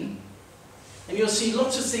 18. And you'll see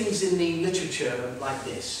lots of things in the literature like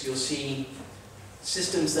this. You'll see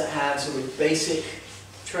systems that have sort of basic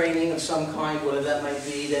training of some kind, whatever that might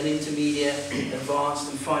be, then intermediate, advanced,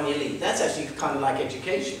 and finally elite. That's actually kind of like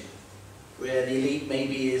education, where the elite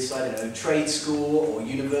maybe is, I don't know, trade school or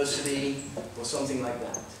university or something like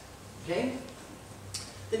that. Okay?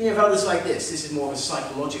 Then you have others like this. This is more of a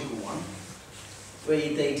psychological one, where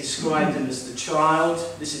they describe them as the child,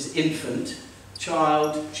 this is infant,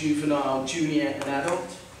 child, juvenile, junior, and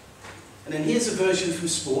adult. And then here's a version from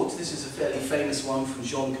sport. This is a fairly famous one from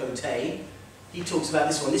Jean Coté. He talks about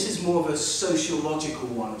this one. This is more of a sociological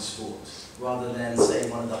one of sport, rather than, say,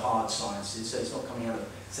 one of the hard sciences. So it's not coming out of,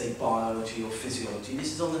 say, biology or physiology.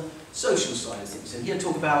 This is on the social side of things. And he'll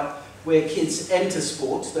talk about where kids enter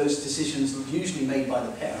sport. Those decisions are usually made by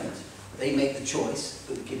the parent. They make the choice,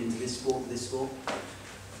 put the kid into this sport, this sport.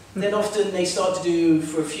 Then often they start to do,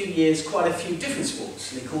 for a few years, quite a few different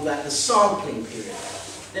sports. And they call that the sampling period.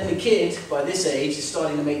 Then the kid, by this age, is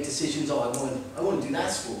starting to make decisions, oh, I want to do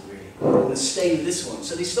that sport, really. I want to stay with this one.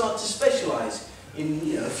 So they start to specialise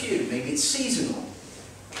in, a few. Maybe it's seasonal.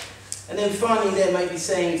 And then finally they might be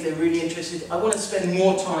saying, if they're really interested, I want to spend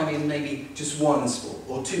more time in maybe just one sport,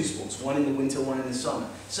 or two sports, one in the winter, one in the summer.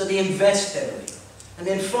 So they invest heavily. And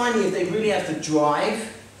then finally, if they really have the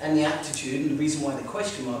drive and the aptitude, and the reason why the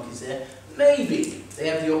question mark is there, maybe they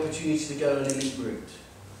have the opportunity to go an elite route.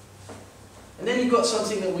 And then you've got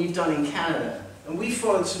something that we've done in Canada, and we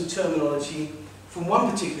followed some terminology from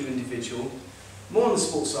one particular individual more on the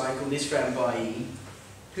sports side, called Isfran Bayi,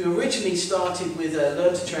 who originally started with a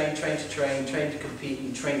learn to train, train to train, train to compete,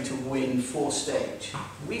 and train to win 4-stage.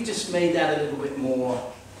 We've just made that a little bit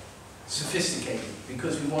more sophisticated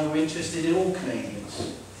because we want to be interested in all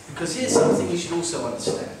Canadians. Because here's something you should also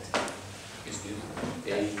understand.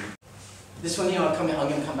 This one here, I'm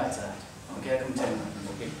going to come back to that. Okay, I'll come to that.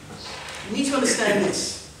 Okay. You need to understand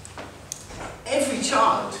this. Every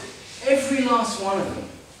child, every last one of them,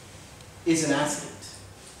 is an athlete.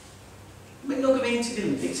 We're not going into the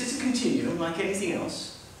Olympics. It's a continuum, like anything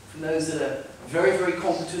else, from those that are very, very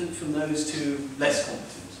competent, from those to less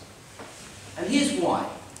competent. And here's why.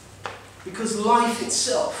 Because life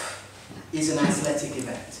itself is an athletic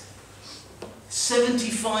event.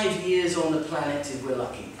 75 years on the planet if we're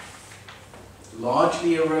lucky.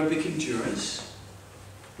 Largely aerobic endurance,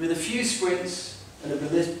 with a few sprints and a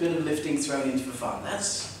bit of lifting thrown into for fun.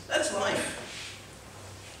 That's life.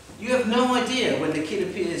 You have no idea when the kid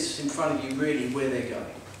appears in front of you really where they're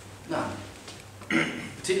going. None.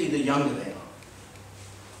 Particularly the younger they are.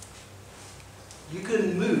 You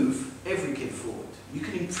can move every kid forward. You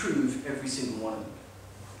can improve every single one of them.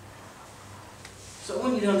 So I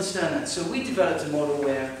want you to understand that. So we developed a model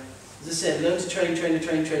where, as I said, learn to train, train to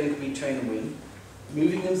train, train to compete, train to win.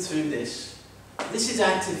 Moving them through this. This is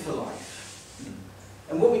active for life.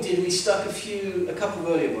 And what we did, we stuck a couple of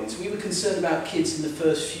earlier ones. We were concerned about kids in the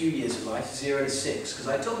first few years of life, 0 to 6, because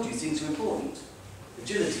I told you things are important.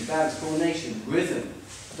 Agility, balance, coordination, rhythm,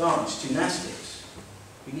 dance, gymnastics.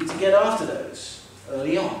 We need to get after those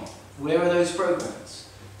early on. Where are those programs?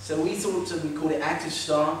 So we thought we called it active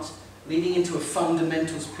start, leading into a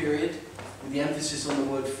fundamentals period, with the emphasis on the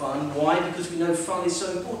word fun. Why? Because we know fun is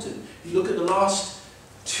so important. You look at the last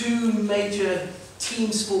 2 major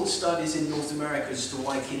team sports studies in North America as to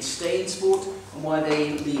why kids stay in sport and why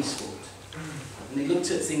they leave sport. And they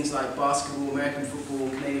looked at things like basketball, American football,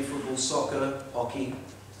 Canadian football, soccer, hockey.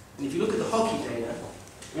 And if you look at the hockey data,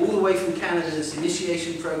 all the way from Canada's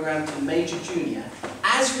initiation program to major junior,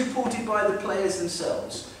 as reported by the players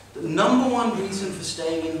themselves, the #1 reason for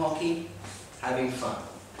staying in hockey, having fun.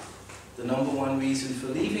 The #1 reason for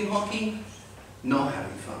leaving hockey, not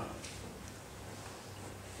having fun.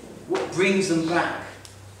 What brings them back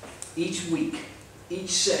each week,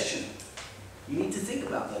 each session? You need to think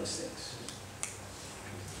about those things.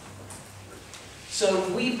 So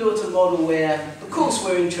we built a model where, of course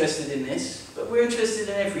we're interested in this, but we're interested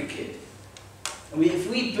in every kid. And if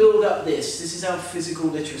we build up this is our physical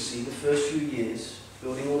literacy, the first few years,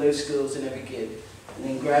 building all those skills in every kid, and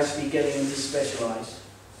then gradually getting them to specialize.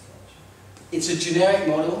 It's a generic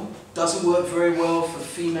model, doesn't work very well for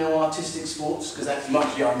female artistic sports, because that's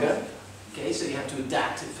much younger. Okay, so you have to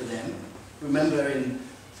adapt it for them. Remember, in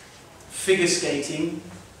figure skating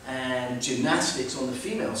and gymnastics on the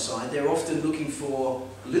female side, they're often looking for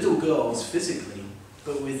little girls physically,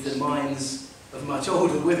 but with the minds of much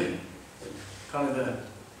older women. Kind of a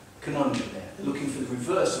conundrum there. They're looking for the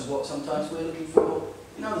reverse of what sometimes we're looking for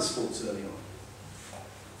in other sports early on.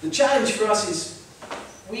 The challenge for us is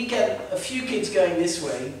we get a few kids going this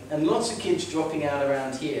way and lots of kids dropping out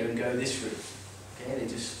around here and go this route. Okay, they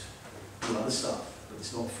just do other stuff, but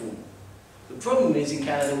it's not formal. The problem is in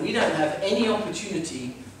Canada we don't have any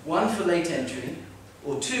opportunity, 1 for late entry,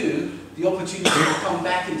 or 2, the opportunity to come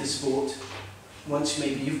back into sport once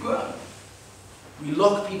maybe you've grown. We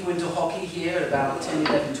lock people into hockey here at about 10,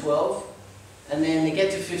 11, 12, and then they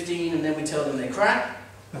get to 15 and then we tell them they're crap,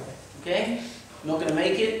 okay? Not going to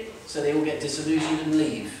make it, so they all get disillusioned and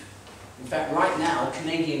leave. In fact, right now,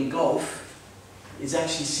 Canadian golf is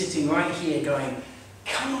actually sitting right here going,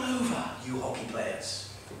 come on over, you hockey players.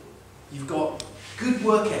 You've got good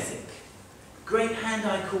work ethic, great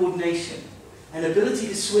hand-eye coordination, and ability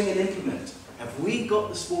to swing and implement. Have we got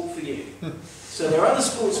the sport for you? So there are other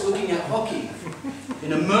sports looking at hockey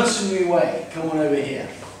in a mercenary way. Come on over here.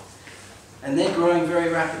 And they're growing very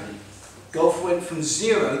rapidly. Golf went from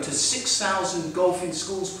 0 to 6,000 golf in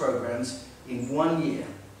schools programs in 1 year.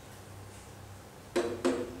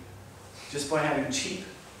 Just by having cheap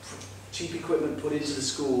equipment put into the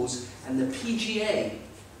schools, and the PGA,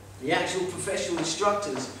 the actual professional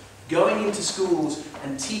instructors, going into schools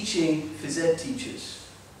and teaching phys ed teachers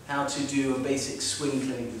how to do a basic swing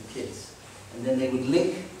clinic with kids. And then they would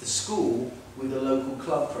link the school with a local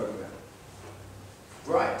club program.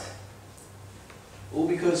 Right. All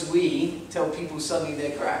because we tell people suddenly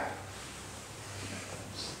they're crap.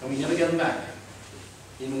 And we never get them back,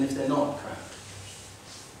 even if they're not crap.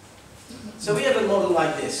 So we have a model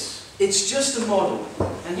like this. It's just a model.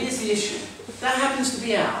 And here's the issue. That happens to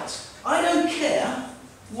be out. I don't care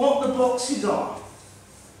what the boxes are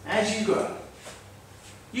as you grow.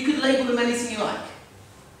 You could label them anything you like.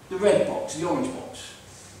 The red box, the orange box.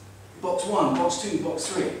 Box 1, box 2, box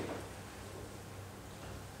 3.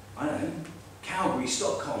 I don't know. Calgary,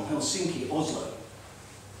 Stockholm, Helsinki, Oslo,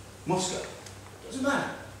 Moscow. Doesn't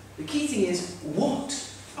matter. The key thing is,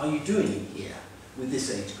 what are you doing here with this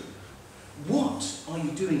age group? What are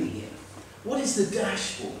you doing here? What is the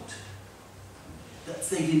dashboard that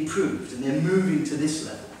they've improved and they're moving to this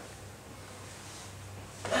level?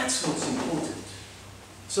 That's what's important.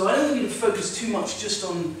 So I don't want you to focus too much just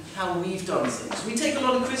on how we've done things. We take a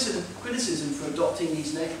lot of criticism for adopting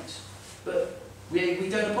these names, but we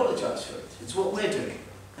don't apologise for it. It's what we're doing.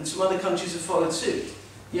 And some other countries have followed suit.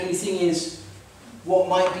 The only thing is, what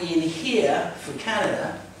might be in here for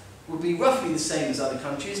Canada would be roughly the same as other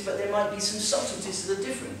countries, but there might be some subtleties that are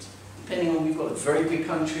different, depending on we've got a very big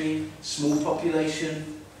country, small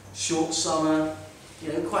population, short summer,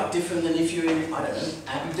 you know, quite different than if you're in, I don't know,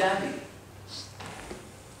 Abu Dhabi.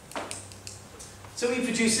 So we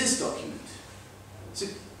produced this document. It's a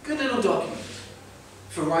good little document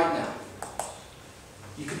for right now.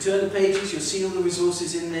 You can turn the pages, you'll see all the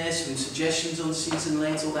resources in there, some suggestions on season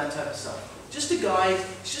length, all that type of stuff. Just a guide,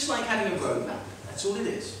 it's just like having a roadmap. That's all it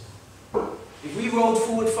is. If we rolled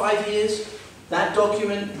forward 5 years, that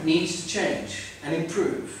document needs to change and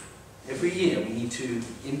improve. Every year we need to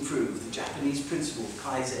improve the Japanese principle,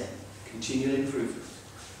 Kaizen, continual improvement.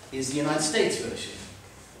 Here's the United States version.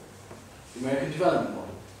 The American Development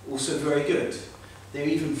Model, also very good. They're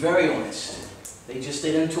even very honest.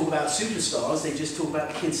 They don't talk about superstars, they just talk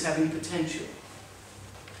about kids having potential.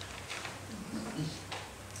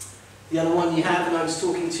 The other one you have, and I was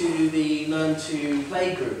talking to the Learn to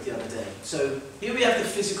Play group the other day. So here we have the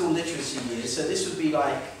physical literacy years. So this would be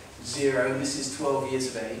like 0, this is 12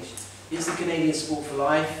 years of age. Here's the Canadian Sport for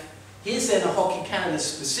Life. Here's then a Hockey Canada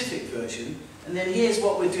specific version. And then here's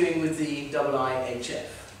what we're doing with the IIHF.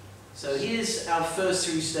 So here's our first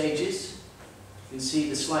 3 stages. You can see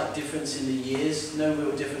the slight difference in the years. No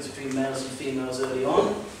real difference between males and females early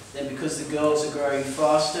on. Then because the girls are growing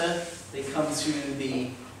faster, they come through the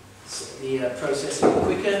process a bit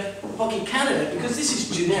quicker. Hockey Canada, because this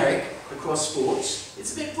is generic across sports,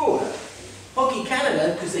 it's a bit broader. Hockey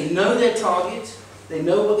Canada, because they know their target, they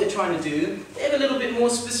know what they're trying to do, they have a little bit more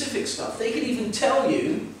specific stuff. They can even tell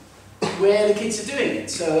you where the kids are doing it.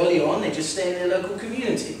 So early on, they just stay in their local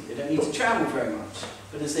community. They don't need to travel very much.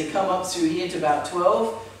 But as they come up through here to about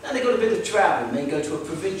 12, now they've got a bit of travel, and they go to a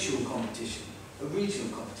provincial competition, a regional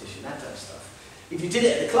competition, that type of stuff. If you did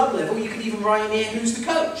it at the club level, you could even write in here who's the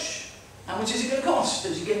coach. How much is it going to cost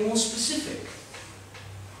as you get more specific?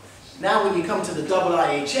 Now when you come to the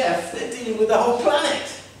IIHF, they're dealing with the whole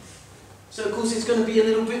planet. So of course it's going to be a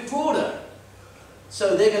little bit broader.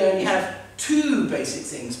 So they're going to only have 2 basic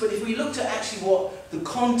things. But if we looked at actually what the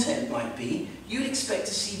content might be, you'd expect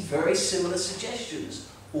to see very similar suggestions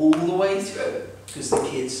all the way through. Because the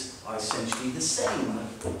kids are essentially the same.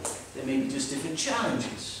 There may be just different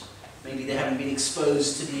challenges. Maybe they haven't been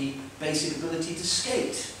exposed to the basic ability to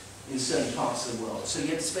skate in certain parts of the world. So you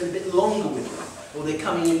have to spend a bit longer with them. Or they're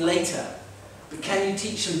coming in later. But can you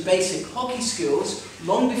teach them basic hockey skills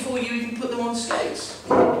long before you even put them on skates?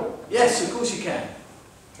 Yes, of course you can.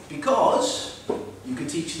 Because you can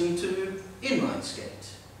teach them to inline skate.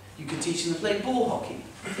 You can teach them to play ball hockey.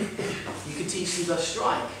 You can teach them to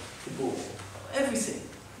strike the ball. Everything.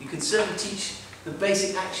 You can certainly teach the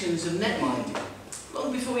basic actions of net minding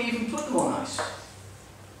long before you even put them on ice.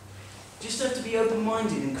 You just have to be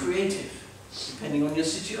open-minded and creative, depending on your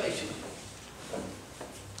situation.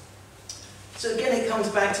 So again, it comes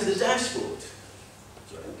back to the dashboard.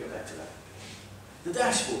 Sorry, I'll go back to that. The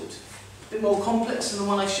dashboard. A bit more complex than the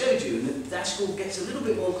one I showed you, and the dashboard gets a little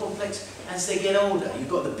bit more complex as they get older. You've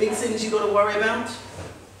got the big things you've got to worry about,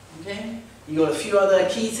 okay? You've got a few other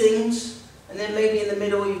key things, and then maybe in the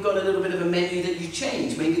middle you've got a little bit of a menu that you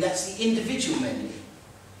change. Maybe that's the individual menu.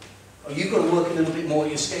 Or you've got to work a little bit more at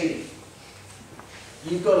your skating.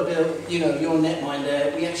 You've got a bit of, you know, your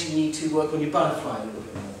netminder, we actually need to work on your butterfly a little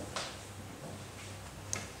bit more.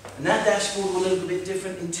 And that dashboard will look a little bit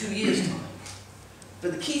different in 2 years' time.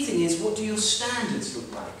 But the key thing is, what do your standards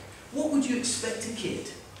look like? What would you expect a kid?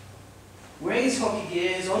 Wearing his hockey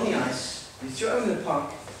gear, is on the ice, you throw him the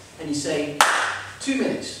puck, and you say, 2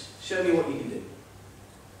 minutes, show me what you can do.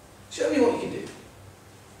 Show me what you can do.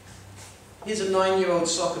 Here's a 9-year-old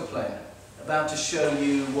soccer player about to show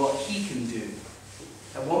you what he can do.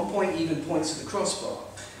 At one point he even points at the crossbar.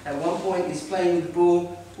 At one point he's playing with the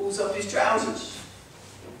ball, pulls up his trousers.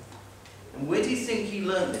 And where do you think he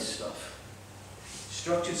learned this stuff?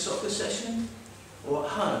 Structured soccer session? Or at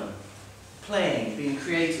home? Playing, being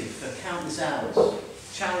creative for countless hours,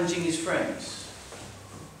 challenging his friends.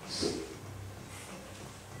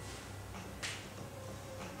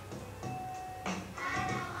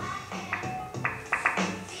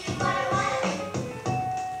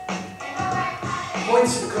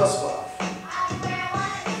 Points to the crossbar.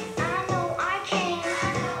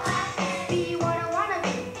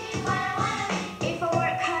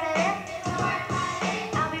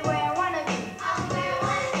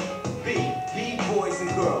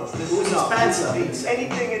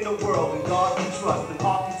 Anything in the world, in God we trust, an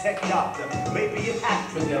architect, doctor, maybe an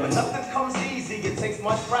actress. But nothing comes easy, it takes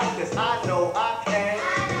much practice. I know I can.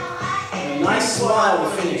 A nice smile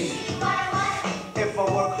will finish. If I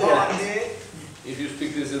work hard at it. If you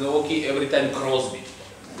speak this in the walkie, every time Crosby.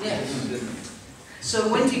 Yes. So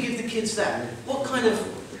when do you give the kids that? What kind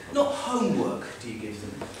of, not homework do you give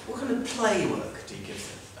them? What kind of play work do you give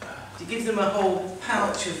them? Do you give them a whole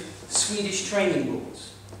pouch of Swedish training balls?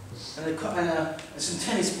 And some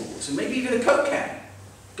tennis balls, and maybe even a Coke can.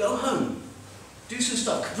 Go home, do some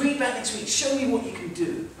stuff, bring it back next week, show me what you can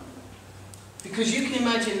do. Because you can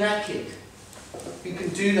imagine that kid who can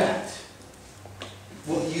do that,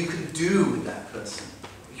 what you can do with that person.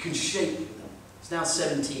 You can shape them. He's now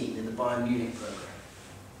 17 in the Bayern Munich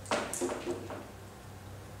program.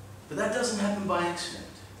 But that doesn't happen by accident.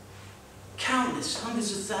 Countless,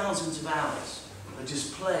 hundreds of thousands of hours of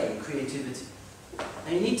just play and creativity.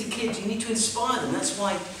 And you need to inspire them. That's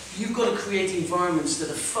why you've got to create environments that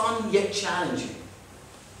are fun yet challenging.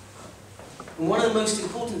 And one of the most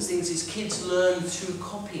important things is kids learn through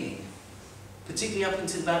copying, particularly up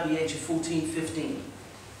until about the age of 14, 15,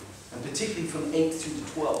 and particularly from 8 through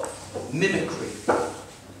to 12. Mimicry.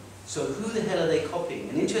 So who the hell are they copying?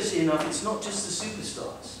 And interestingly enough, it's not just the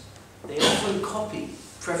superstars. They often copy,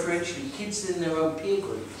 preferentially, kids in their own peer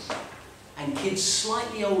group and kids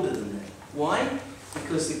slightly older than them. Why?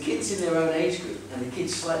 Because the kids in their own age group and the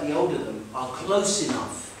kids slightly older than them are close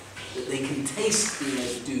enough that they can taste being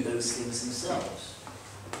able to do those things themselves.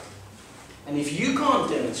 And if you can't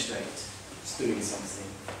demonstrate it's doing something,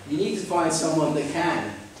 you need to find someone that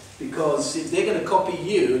can. Because if they're going to copy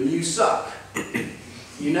you and you suck,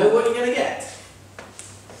 you know what you're going to get.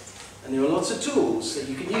 And there are lots of tools that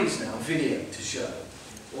you can use now, video to show.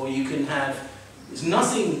 Or you can have, there's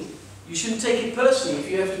nothing. You shouldn't take it personally if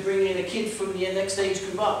you have to bring in a kid from the next age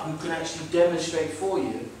group up who can actually demonstrate for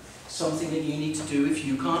you something that you need to do if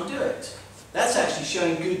you can't do it. That's actually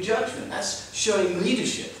showing good judgment. That's showing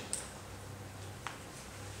leadership.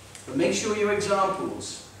 But make sure your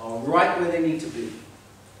examples are right where they need to be.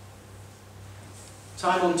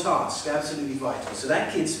 Time on task, absolutely vital. So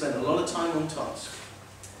that kid spent a lot of time on task.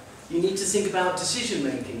 You need to think about decision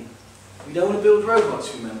making. We don't want to build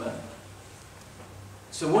robots, remember?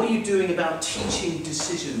 So what are you doing about teaching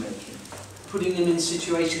decision making? Putting them in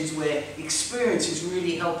situations where experience is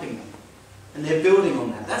really helping them. And they're building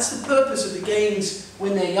on that. That's the purpose of the games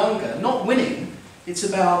when they're younger. Not winning. It's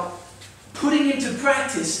about putting into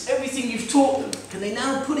practice everything you've taught them. Can they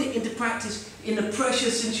now put it into practice in a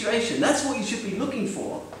pressure situation? That's what you should be looking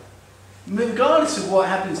for. Regardless of what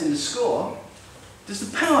happens in the score, does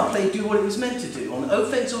the power play do what it was meant to do on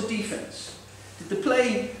offense or defense?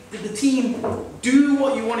 Did the team do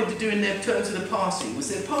what you wanted to do in their terms of the passing? Was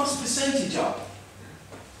their pass percentage up?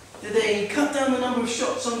 Did they cut down the number of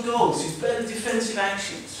shots on goals? Use better defensive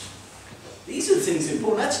actions? These are the things that are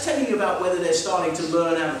important. That's telling you about whether they're starting to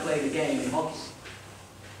learn how to play the game in hockey.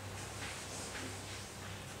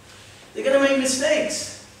 They're going to make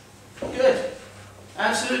mistakes. Good.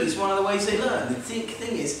 Absolutely, it's one of the ways they learn. The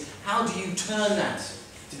thing is, how do you turn that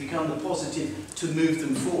to become the positive to move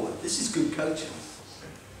them forward? This is good coaching.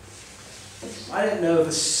 I don't know of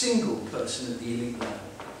a single person at the elite level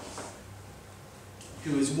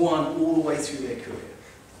who has won all the way through their career.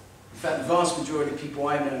 In fact, the vast majority of people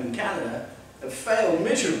I know in Canada have failed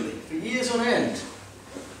miserably for years on end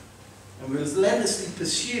and relentlessly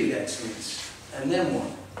pursued excellence and then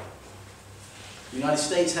won. The United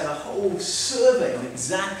States had a whole survey on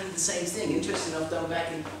exactly the same thing, interesting enough, done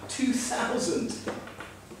back in 2000,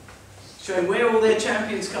 showing where all their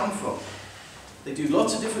champions come from. They do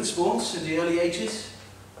lots of different sports in the early ages,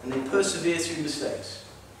 and they persevere through mistakes,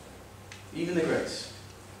 even the greats.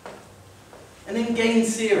 And then game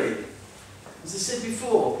theory. As I said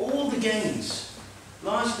before, all the games,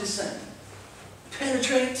 largely the same.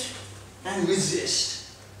 Penetrate and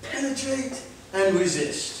resist. Penetrate and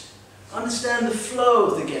resist. Understand the flow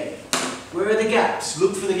of the game. Where are the gaps?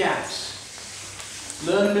 Look for the gaps.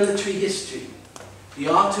 Learn military history. The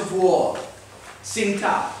art of war. Sing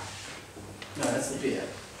Tao. No, that's the beer.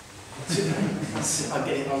 I'll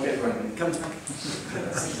get it right when it comes back.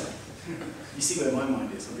 You see where my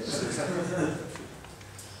mind is.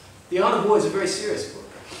 The Art of War is a very serious book.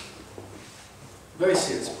 Very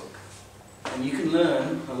serious book. And you can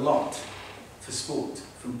learn a lot for sport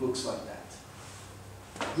from books like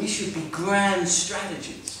that. We should be grand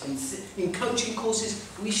strategies. In coaching courses,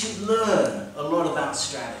 we should learn a lot about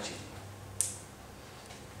strategy.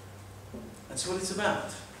 That's what it's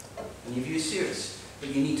about. And if you're serious, but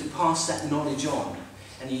you need to pass that knowledge on.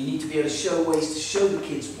 And you need to be able to show ways to show the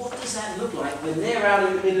kids, what does that look like when they're out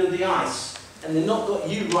in the middle of the ice and they've not got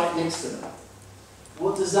you right next to them?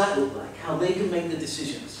 What does that look like? How they can make the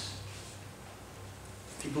decisions.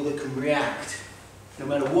 People that can react, no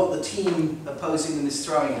matter what the team opposing them is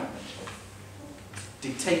throwing at them.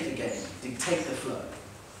 Dictate the game, dictate the flow.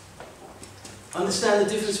 Understand the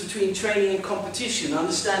difference between training and competition.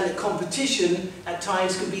 Understand that competition at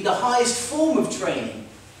times can be the highest form of training.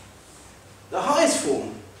 The highest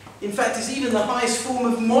form. In fact, it's even the highest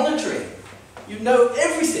form of monitoring. You know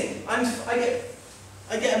everything.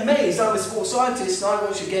 I get amazed. I'm a sports scientist and I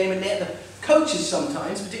watch a game and the coaches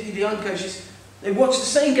sometimes, particularly the young coaches, they watch the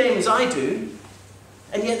same game as I do,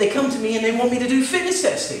 and yet they come to me and they want me to do fitness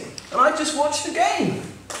testing. And I just watched the game.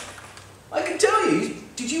 I can tell you,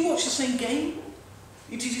 did you watch the same game?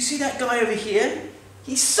 Did you see that guy over here?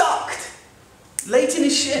 He sucked late in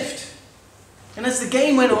his shift. And as the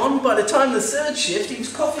game went on, by the time the third shift, he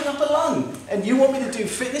was coughing up a lung. And you want me to do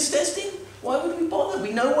fitness testing? Why would we bother?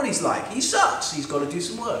 We know what he's like. He sucks. He's got to do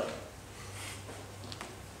some work.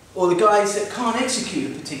 Or the guys that can't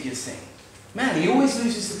execute a particular thing. Man, he always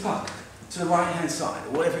loses the puck to the right-hand side,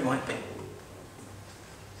 or whatever it might be.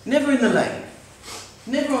 Never in the lane.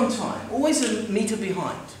 Never on time. Always a meter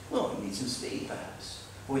behind. Well, he needs some speed, perhaps.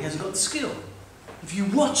 Or he hasn't got the skill. If you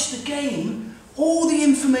watch the game, all the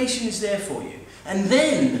information is there for you. And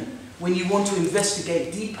then, when you want to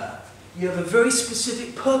investigate deeper, you have a very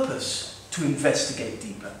specific purpose to investigate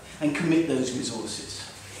deeper and commit those resources.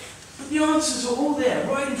 But the answers are all there,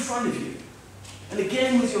 right in front of you. And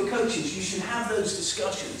again, with your coaches, you should have those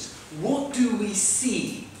discussions. What do we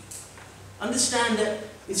see? Understand that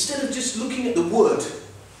instead of just looking at the wood,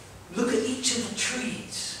 look at each of the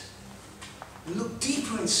trees. And look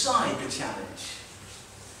deeper inside the challenge.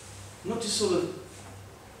 Not just sort of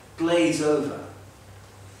glaze over.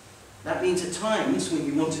 That means at times, when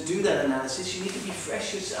you want to do that analysis, you need to be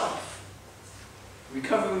fresh yourself.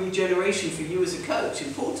 Recovery and regeneration for you as a coach,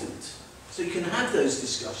 important. So you can have those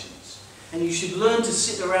discussions. And you should learn to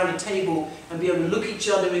sit around a table and be able to look each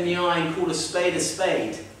other in the eye and call a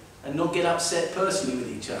spade, and not get upset personally with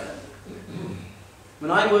each other.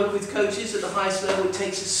 When I work with coaches at the highest level, it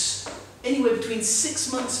takes us anywhere between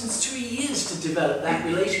 6 months and 3 years to develop that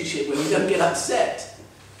relationship where we don't get upset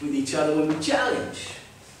with each other when we challenge.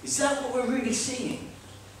 Is that what we're really seeing?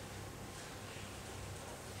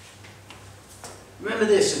 Remember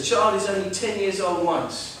this, a child is only 10 years old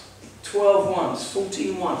once, 12 once,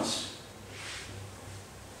 14 once.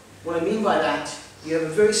 What I mean by that, you have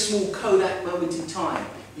a very small Kodak moment in time.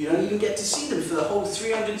 You don't even get to see them for the whole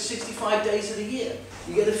 365 days of the year.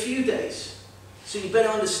 You get a few days. So you better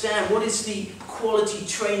understand what is the quality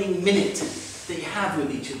training minute that you have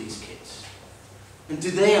with each of these kids. And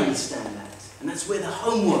do they understand that? And that's where the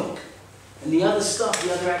homework and the other stuff,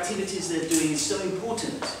 the other activities they're doing is so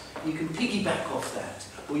important. You can piggyback off that.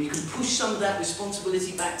 Or you can push some of that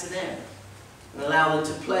responsibility back to them and allow them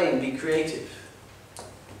to play and be creative.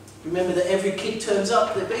 Remember that every kid turns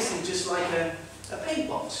up, they're basically just like a paint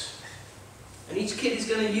box. And each kid is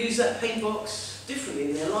going to use that paint box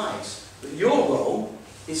differently in their lives. But your role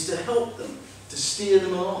is to help them, to steer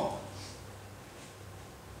them along.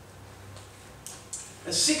 A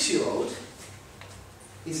 6-year-old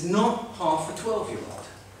is not half a 12-year-old.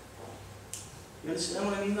 You understand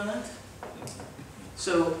what I mean by that?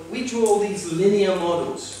 So we draw these linear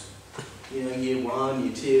models. You know, year 1,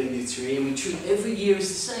 year 2, year 3, and we treat every year as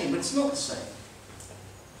the same, but it's not the same.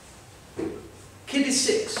 Kid is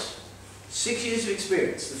 6. 6 years of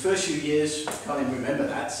experience. The first few years, can't even remember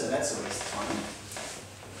that, so that's a waste of time.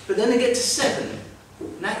 But then they get to 7.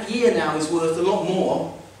 And that year now is worth a lot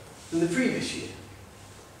more than the previous year.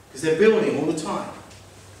 Because they're building all the time.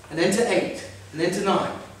 And then to 8, and then to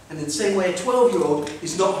 9. And in the same way, a 12-year-old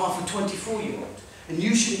is not half a 24-year-old. And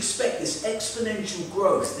you should expect this exponential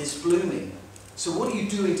growth, this blooming. So what are you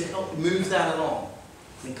doing to help move that along?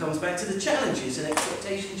 And it comes back to the challenges and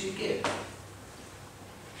expectations you give.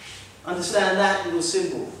 Understand that little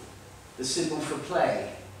symbol, the symbol for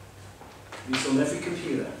play, used on every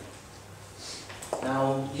computer.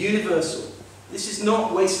 Now, universal. This is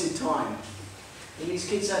not wasted time. When these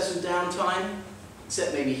kids have some downtime,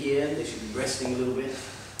 except maybe here, they should be resting a little bit.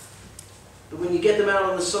 But when you get them out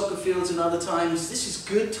on the soccer fields and other times, this is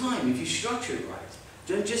good time if you structure it right.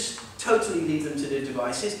 Don't just totally leave them to their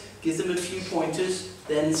devices. Give them a few pointers,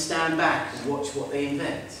 then stand back and watch what they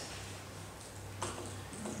invent.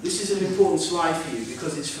 This is an important slide for you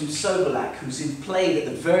because it's from Sobolak, who's played at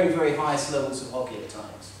the very, very highest levels of hockey at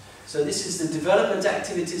times. So this is the development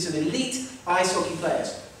activities of elite ice hockey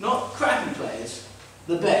players. Not crappy players,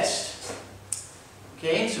 the best.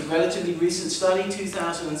 Okay, it's a relatively recent study,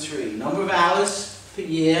 2003. Number of hours per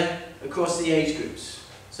year across the age groups.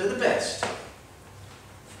 So the best.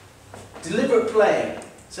 Deliberate play.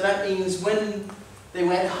 So that means when they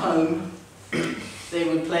went home, they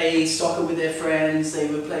would play soccer with their friends, they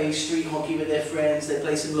would play street hockey with their friends, they'd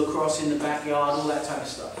play some lacrosse in the backyard, all that type of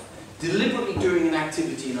stuff. Deliberately doing an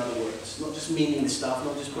activity, in other words. Not just meaningless stuff,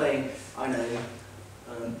 not just playing, I know,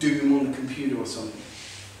 Doom on the computer or something.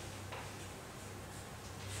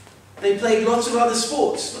 They played lots of other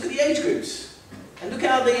sports. Look at the age groups. And look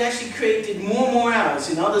how they actually created more and more hours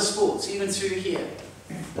in other sports, even through here.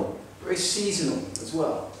 Very seasonal as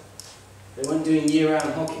well. They weren't doing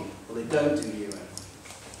year-round hockey. Well, they don't do year-round.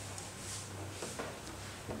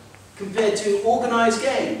 Compared to organised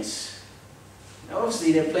games. Now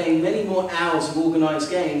obviously they're playing many more hours of organised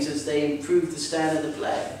games as they improve the standard of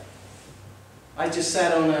play. I just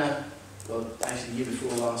sat on well actually the year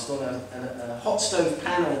before last, on a hot stove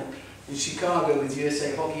panel in Chicago with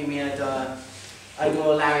USA Hockey, and we had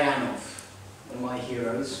Igor Larionov, one of my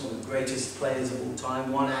heroes, one of the greatest players of all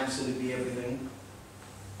time, won absolutely everything.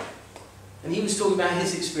 And he was talking about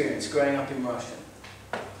his experience growing up in Russia.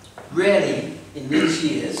 Rarely in these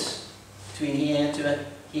years, between here to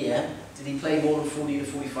here, did he play more than 40 to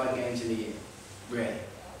 45 games in a year. Rarely.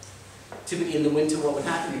 Typically in the winter what would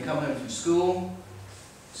happen, he'd come home from school,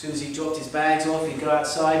 as soon as he dropped his bags off, he'd go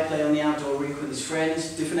outside, play on the outdoor rink with his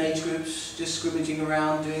friends, different age groups, just scrimmaging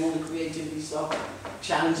around, doing all the creativity stuff,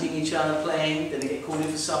 challenging each other, playing, then they'd get called in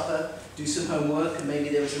for supper, do some homework, and maybe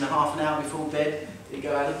there was in a half an hour before bed, they'd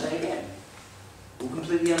go out and play again. All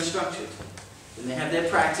completely unstructured. Then they have their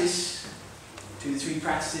practice, 2 to 3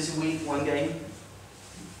 practices a week, 1 game.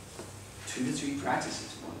 2 to 3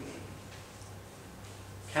 practices, 1 game.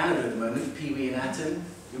 Canada at the moment, Pee Wee and Atom,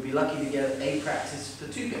 you'll be lucky to get a practice for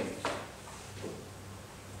 2 games.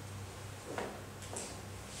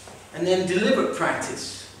 And then deliberate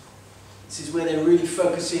practice. This is where they're really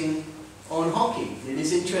focusing on hockey. It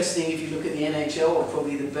is interesting if you look at the NHL, or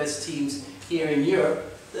probably the best teams here in Europe,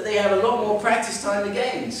 that they have a lot more practice time than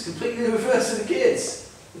games. Completely the reverse of the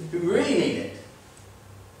kids, who really need it.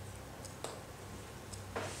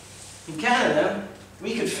 In Canada,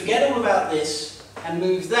 we could forget all about this and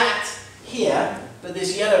move that here, but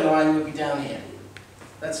this yellow line would be down here.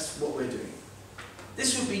 That's what we're doing.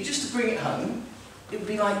 This would be, just to bring it home, it would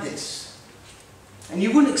be like this. And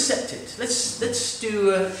you wouldn't accept it. Let's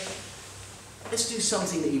do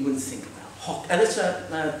something that you wouldn't think about. Let's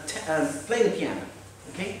play the piano.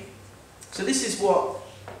 Okay? So this is what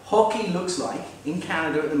hockey looks like in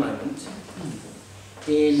Canada at the moment,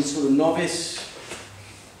 in sort of novice,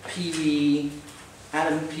 Pee-wee,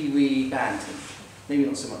 Adam Pee-wee, Bantam. Maybe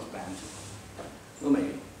not so much Bantam. Or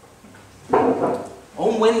maybe.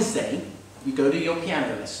 On Wednesday, you go to your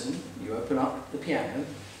piano lesson, you open up the piano,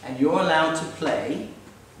 and you're allowed to play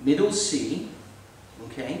middle C,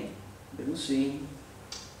 okay? Middle C.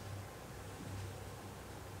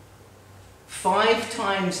 5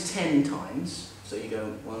 times 10 times. So you go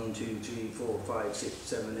 1, 2, 3, 4, 5, 6,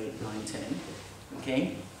 7, 8, 9, 10.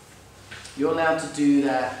 Okay? You're allowed to do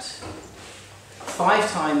that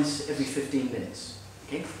 5 times every 15 minutes.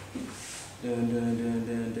 Okay? Dun, dun, dun,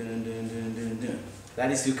 dun, dun, dun, dun, dun, dun.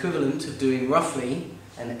 That is the equivalent of doing roughly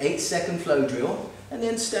an 8-second flow drill, and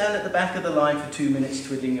then stand at the back of the line for 2 minutes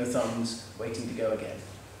twiddling your thumbs, waiting to go again.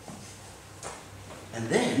 And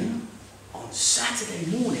then, on Saturday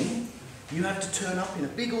morning, you have to turn up in a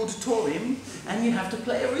big auditorium and you have to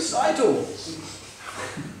play a recital.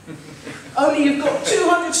 Only you've got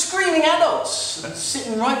 200 screaming adults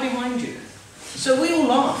sitting right behind you. So we all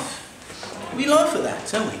laugh. We laugh at that,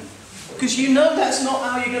 don't we? Because you know that's not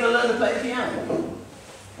how you're going to learn to play the piano.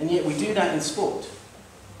 And yet we do that in sport.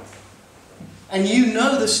 And you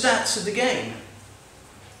know the stats of the game.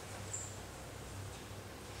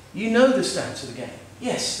 You know the stats of the game.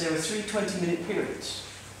 Yes, there are 3 20-minute periods.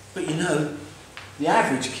 But you know, the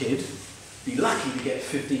average kid would be lucky to get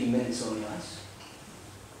 15 minutes on the ice.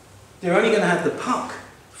 They're only going to have the puck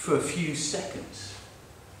for a few seconds.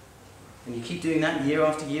 And you keep doing that year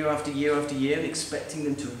after year after year after year, and expecting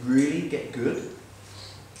them to really get good.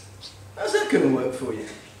 How's that going to work for you?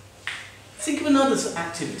 Think of another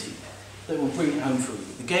activity that will bring it home for you.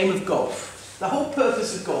 The game of golf. The whole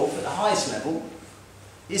purpose of golf at the highest level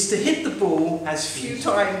is to hit the ball as few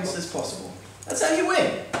times as possible. That's how you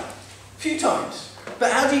win. A few times.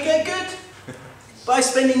 But how do you get good? By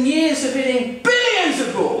spending years of hitting billions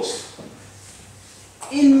of balls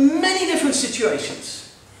in many different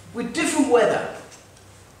situations, with different weather,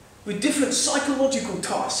 with different psychological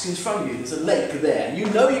tasks in front of you. There's a lake there. You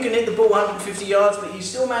know you can hit the ball 150 yards, but you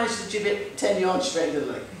still manage to chip it 10 yards straight into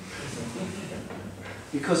the lake.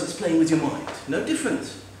 Because it's playing with your mind. No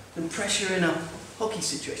different than pressure in a hockey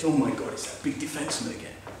situation. Oh my God, it's that big defenseman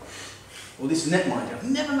again. Or this netminder. I've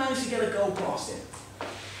never managed to get a goal past him.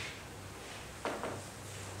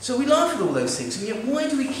 So we laugh at all those things, and yet why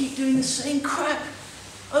do we keep doing the same crap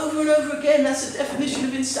over and over again? That's the definition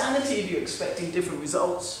of insanity if you're expecting different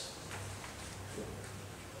results.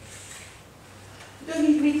 You don't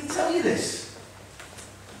need me to tell you this.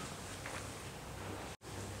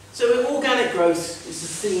 So organic growth is the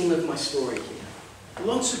theme of my story here.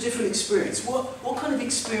 Lots of different experience. What kind of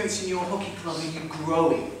experience in your hockey club are you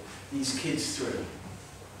growing these kids through?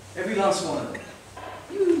 Every last one of them.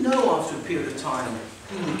 You know after a period of time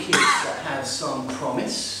who the kids that have some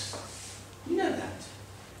promise. You know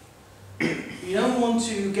that. You don't want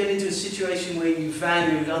to get into a situation where you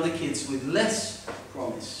value other kids with less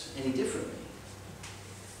promise any differently.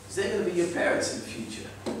 Because they're going to be your parents in the future.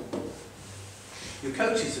 Your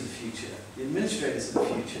coaches of the future, the administrators of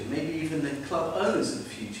the future, maybe even the club owners of the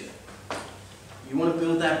future. You want to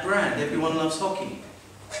build that brand. Everyone loves hockey.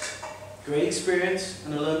 Great experience,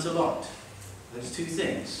 and I learned a lot. Those two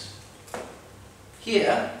things.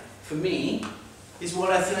 Here, for me, is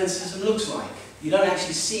what athleticism looks like. You don't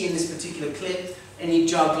actually see in this particular clip any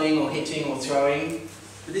juggling or hitting or throwing,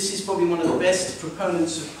 but this is probably one of the best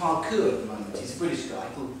proponents of parkour at the moment. He's a British guy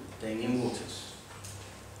called Damien Waters.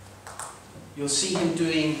 You'll see him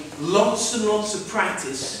doing lots and lots of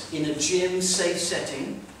practice in a gym safe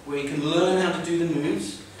setting where he can learn how to do the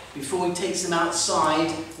moves before he takes them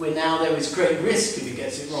outside where now there is great risk if he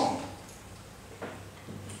gets it wrong.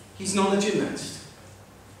 He's not a gymnast.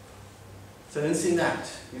 So don't think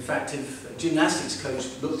that. In fact, if a gymnastics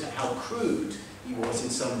coach looked at how crude he was in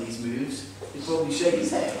some of these moves, he'd probably shake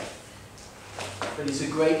his head. But he's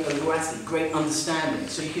a great local athlete, great understanding.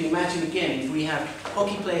 So you can imagine again, if we have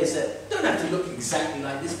hockey players that don't have to look exactly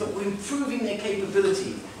like this, but we're improving their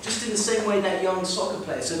capability, just in the same way that young soccer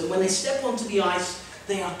players, so that when they step onto the ice,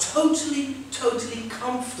 they are totally, totally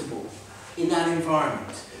comfortable in that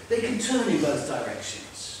environment. They can turn in both directions.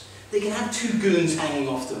 They can have two goons hanging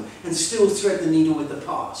off them and still thread the needle with the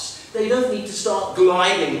pass. They don't need to start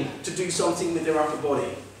gliding to do something with their upper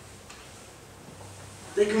body.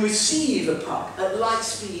 They can receive a puck at light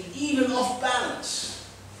speed, even off balance.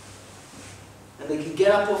 And they can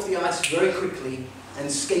get up off the ice very quickly and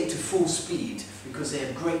skate to full speed because they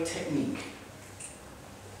have great technique.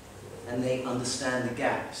 And they understand the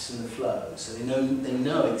gaps and the flow. So they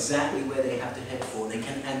know exactly where they have to head for. They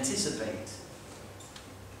can anticipate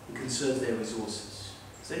and conserve their resources.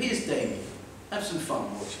 So here's Damien. Have some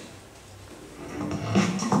fun watching.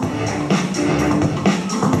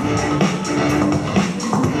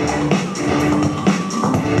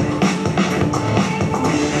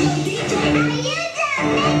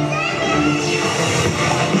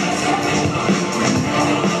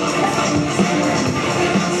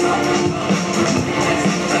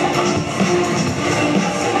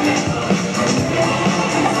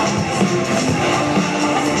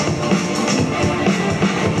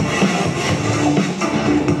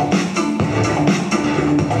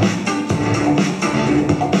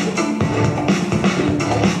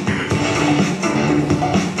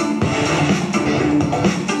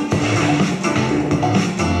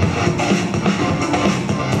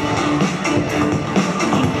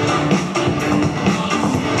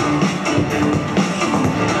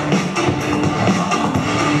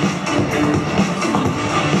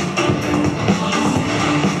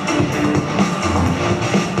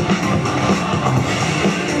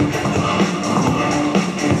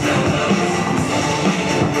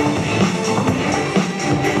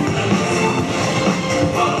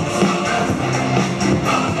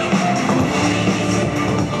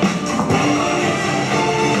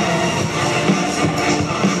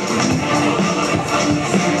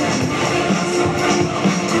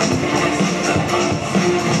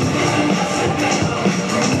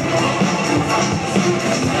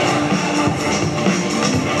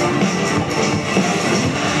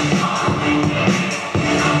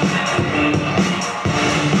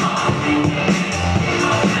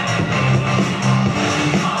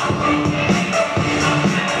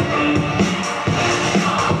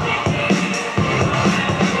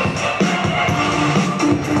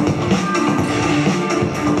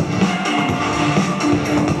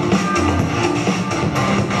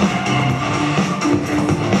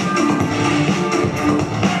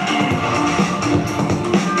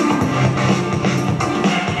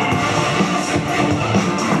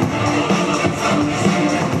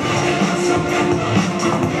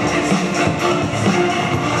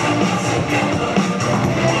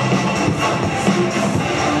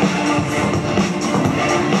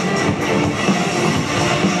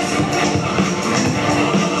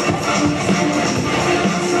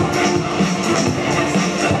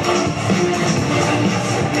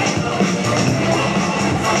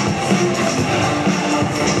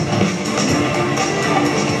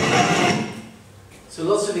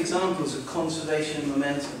 conservation and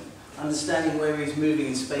momentum, understanding where he's moving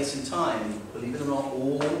in space and time, believe it or not,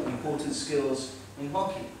 all important skills in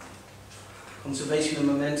hockey. Conservation and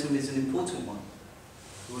momentum is an important one.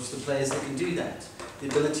 Watch the players that can do that. The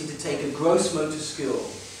ability to take a gross motor skill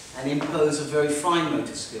and impose a very fine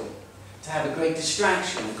motor skill. To have a great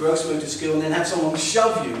distraction, a gross motor skill, and then have someone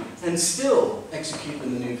shove you and still execute the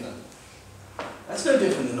maneuver. That's no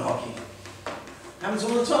different than hockey. Happens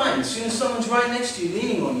all the time. As soon as someone's right next to you,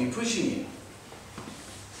 leaning on you, pushing you.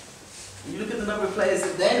 And you look at the number of players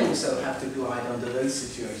that then also have to glide under those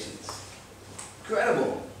situations.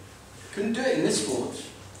 Incredible. Couldn't do it in this sport.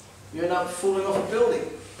 You end up falling off a building.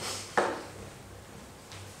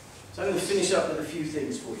 So I'm going to finish up with a few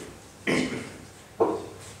things for you.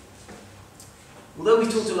 Although we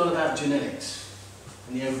talked a lot about genetics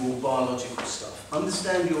and the overall biological stuff,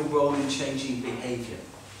 understand your role in changing behaviour.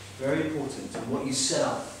 Very important, and what you set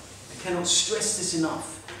up. I cannot stress this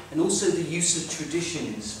enough. And also the use of tradition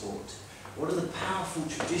in sport. What are the powerful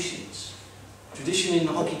traditions? Tradition in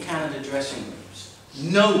the Hockey Canada dressing rooms.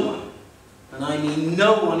 No one, and I mean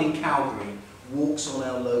no one in Calgary, walks on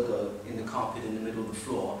our logo in the carpet in the middle of the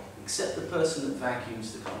floor, except the person that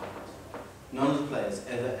vacuums the carpet. None of the players,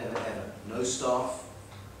 ever, ever, ever. No staff.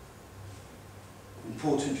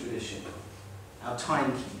 Important tradition. Our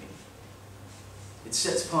timekeeping. It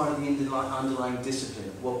sets part of the underlying discipline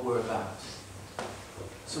of what we're about.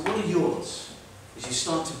 So what are yours as you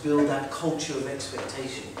start to build that culture of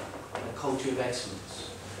expectation, that culture of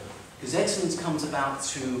excellence? Because excellence comes about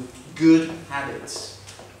through good habits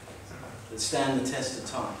that stand the test of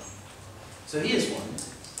time. So here's one.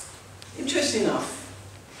 Interesting enough,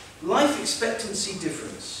 life expectancy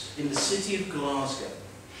difference in the city of Glasgow,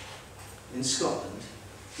 in Scotland,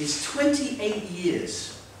 is 28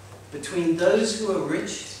 years between those who are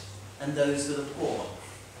rich and those that are poor.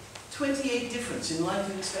 28 difference in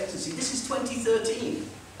life expectancy. This is 2013.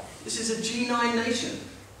 This is a G9 nation.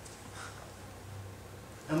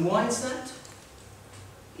 And why is that?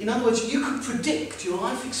 In other words, you could predict your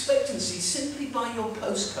life expectancy simply by your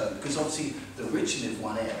postcode, because obviously the rich live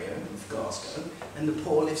one area of Glasgow and the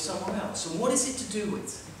poor live somewhere else. And what is it to do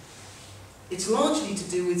with? It's largely to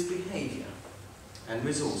do with behaviour and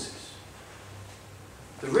resources.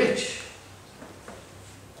 The rich,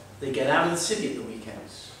 they get out of the city at the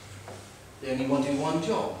weekends. They only want to do one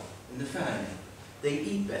job in the family. They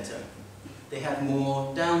eat better. They have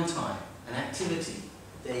more downtime and activity.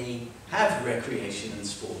 They have recreation and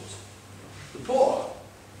sport. The poor,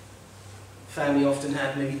 family often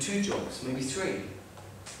have maybe 2 jobs, maybe 3.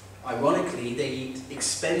 Ironically, they eat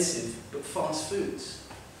expensive but fast foods.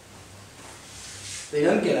 They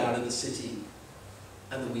don't get out of the city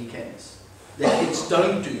at the weekends. Their kids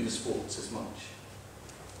don't do the sports as much.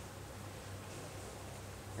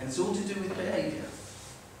 And it's all to do with behaviour.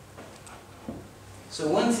 So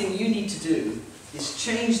one thing you need to do is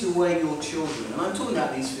change the way your children, and I'm talking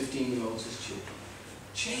about these 15-year-olds as children,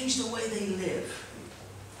 change the way they live.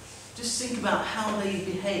 Just think about how they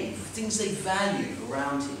behave, things they value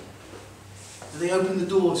around here. Do they open the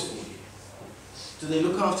doors for you? Do they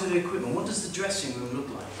look after their equipment? What does the dressing room look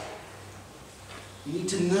like? You need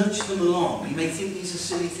to nurture them along. You may think these are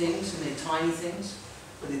silly things and they're tiny things,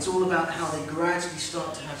 but it's all about how they gradually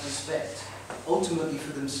start to have respect, ultimately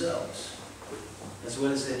for themselves, as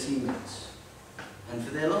well as their teammates, and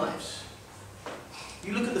for their lives.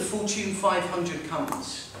 You look at the Fortune 500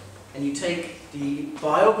 companies, and you take the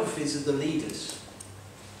biographies of the leaders,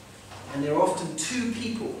 and there are often 2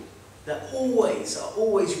 people that are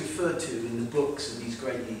always referred to in the books of these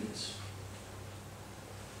great leaders.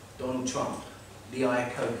 Donald Trump, Lee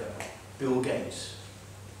Iacocca, Bill Gates.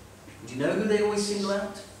 Do you know who they always single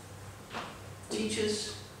out?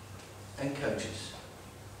 Teachers and coaches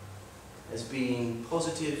as being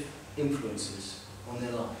positive influences on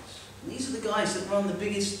their lives. And these are the guys that run the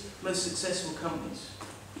biggest, most successful companies.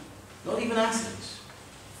 Not even athletes.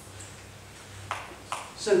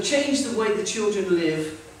 So change the way the children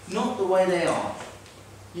live, not the way they are.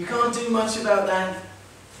 You can't do much about that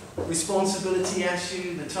responsibility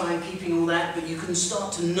issue, the timekeeping, all that, but you can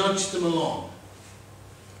start to nudge them along.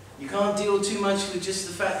 You can't deal too much with just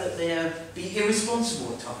the fact that they're be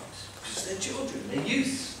irresponsible at times, because they're children, they're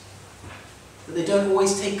youth. But they don't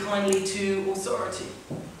always take kindly to authority,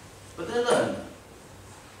 but they learn.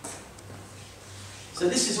 So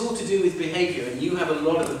this is all to do with behaviour, and you have a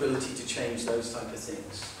lot of ability to change those type of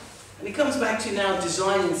things. And it comes back to now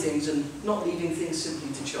designing things and not leaving things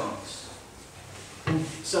simply to chance.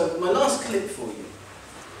 So my last clip for you.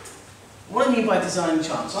 What I mean by design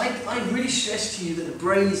chance, I really stress to you that the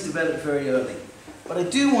brain is developed very early. But I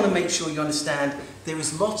do want to make sure you understand there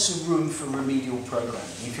is lots of room for remedial programming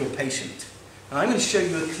if you're patient. And I'm going to show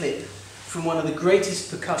you a clip from one of the greatest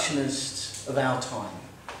percussionists of our time,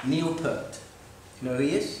 Neil Peart. You know who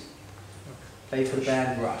he is? Played for the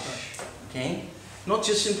band Rush. Okay? Not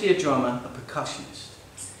just simply a drummer, a percussionist.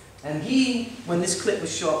 And he, when this clip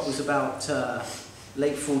was shot, was about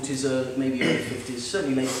late 40s, maybe early 50s,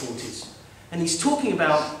 certainly late 40s. And he's talking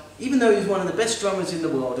about, even though he's one of the best drummers in the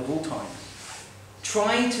world of all time,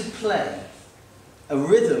 trying to play a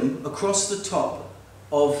rhythm across the top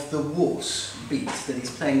of the waltz beat that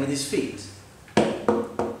he's playing with his feet.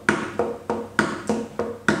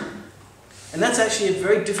 And that's actually a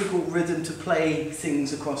very difficult rhythm to play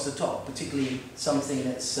things across the top, particularly something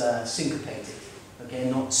that's syncopated, okay,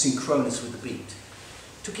 not synchronous with the beat.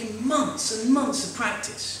 It took him months and months of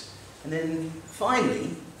practice. And then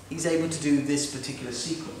finally, he's able to do this particular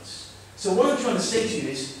sequence. So what I'm trying to say to you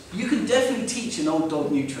is, you can definitely teach an old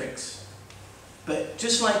dog new tricks. But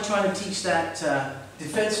just like trying to teach that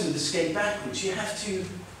defenseman to skate backwards, you have to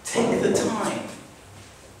take the time.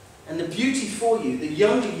 And the beauty for you, the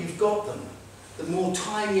younger you've got them, the more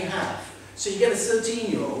time you have. So you get a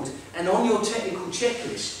 13-year-old, and on your technical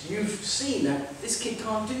checklist, you've seen that this kid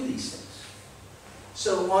can't do these things.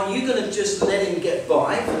 So are you going to just let him get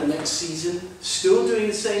by for the next season, still doing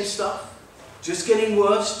the same stuff, just getting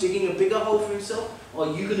worse, digging a bigger hole for himself, or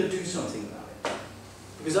are you going to do something about it?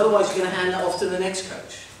 Because otherwise you're going to hand that off to the next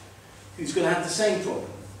coach, who's going to have the same problem.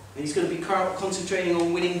 And he's going to be concentrating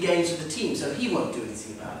on winning games with the team, so he won't do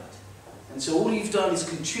anything about it. And so all you've done is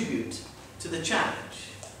contribute to the challenge.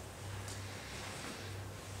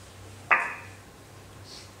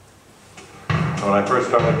 When I first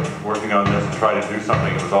started working on this and tried to do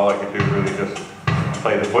something, it was all I could do, really just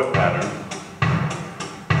play the foot pattern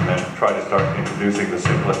and then try to start introducing the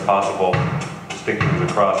simplest possible stickings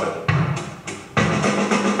across it.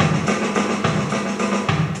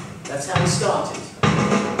 That's how we started.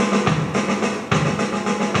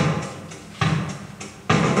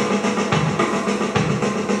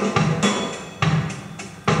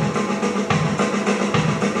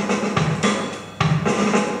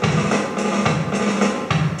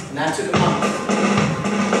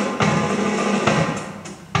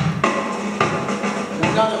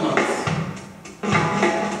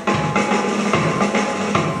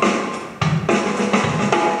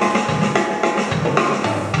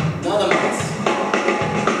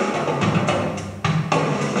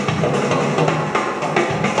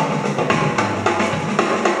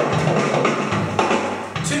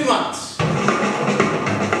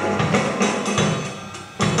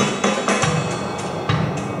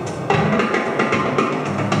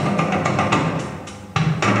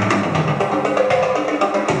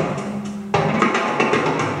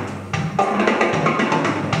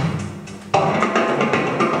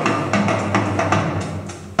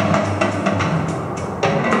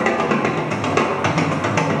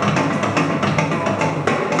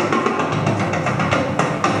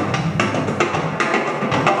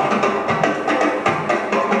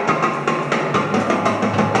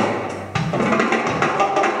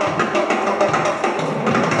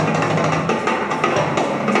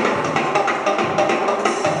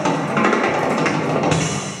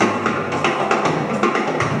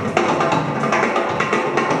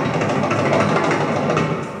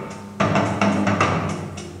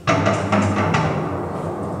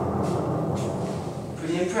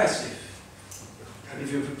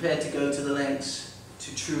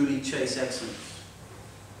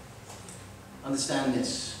 Understand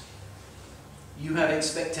this. You have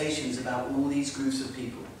expectations about all these groups of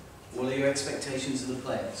people. What are your expectations of the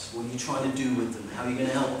players? What are you trying to do with them? How are you going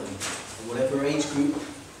to help them? Whatever age group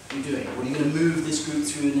you're doing. What are you going to move this group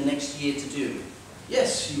through in the next year to do?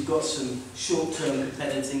 Yes, you've got some short-term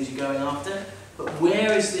competitive things you're going after, but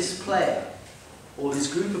where is this player or this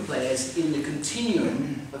group of players in the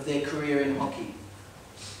continuum of their career in hockey?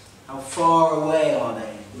 How far away are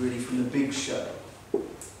they really from the big show?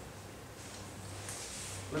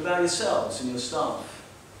 What about yourselves and your staff?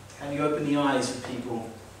 Have you opened the eyes of people?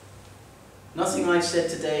 Nothing I've said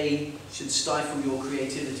today should stifle your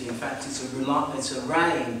creativity. In fact, it's a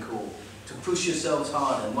rallying call to push yourselves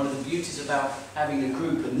harder. And one of the beauties about having a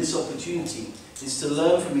group and this opportunity is to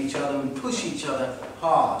learn from each other and push each other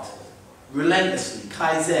hard, relentlessly,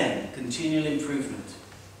 kaizen, continual improvement.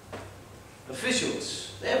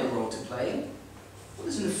 Officials, they have a role to play. What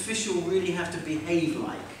does an official really have to behave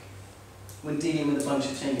like when dealing with a bunch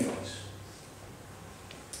of 10-year-olds?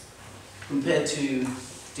 Compared to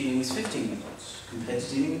dealing with 15-year-olds, compared to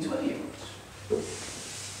dealing with 20-year-olds.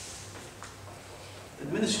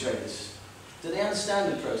 Administrators, do they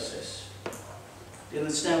understand the process? Do you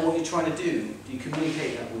understand what you're trying to do? Do you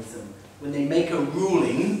communicate that with them? When they make a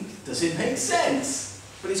ruling, does it make sense?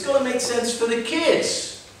 But it's got to make sense for the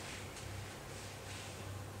kids,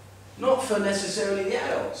 not for necessarily the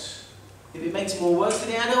adults. If it makes more work for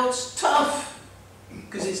the adults, tough,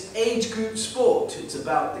 because it's age group sport. It's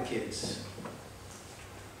about the kids.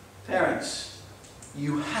 Parents,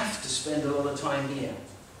 you have to spend a lot of time here.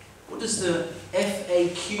 What does the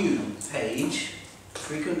FAQ page,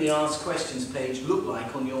 frequently asked questions page, look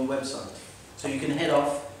like on your website? So you can head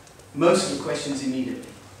off most of the questions immediately.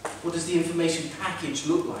 What does the information package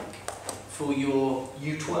look like for your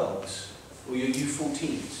U12s or your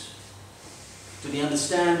U14s? Do they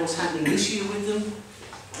understand what's happening this year with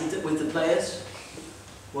them, with the players?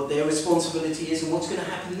 What their responsibility is and what's going to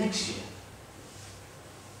happen next year?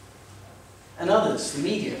 And others, the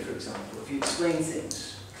media, for example, if you explain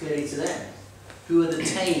things clearly to them, who are the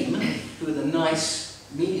tame, who are the nice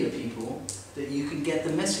media people that you can get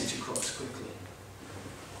the message across quickly.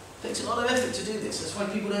 It takes a lot of effort to do this. That's why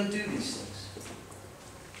people don't do these things.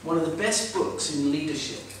 One of the best books in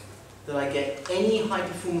leadership that I get any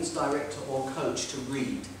high-performance director or coach to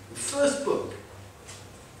read, the first book,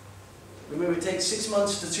 remember it takes 6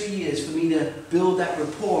 months to 3 years for me to build that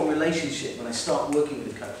rapport and relationship when I start working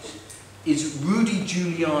with a coach, is Rudy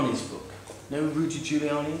Giuliani's book. Know who Rudy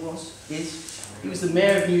Giuliani is? He was the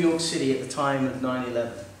mayor of New York City at the time of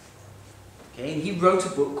 9/11. Okay, and he wrote a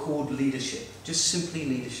book called Leadership, just simply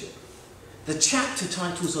Leadership. The chapter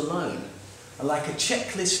titles alone are like a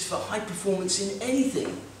checklist for high performance in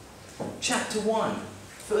anything. Chapter 1,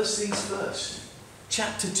 first things first.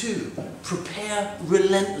 Chapter 2, prepare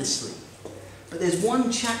relentlessly. But there's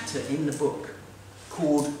one chapter in the book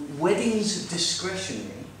called Weddings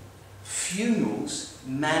Discretionary, Funerals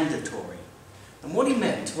Mandatory. And what he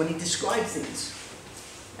meant when he described things,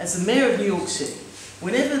 as the mayor of New York City,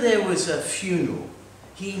 whenever there was a funeral,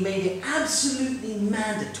 he made it absolutely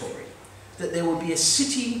mandatory that there would be a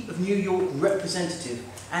City of New York representative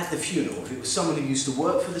at the funeral. If it was someone who used to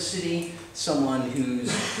work for the city, someone whose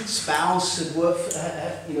spouse had worked,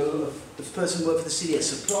 the person worked for the city, a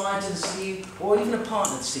supplier to the city, or even a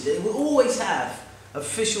partner to the city, they would always have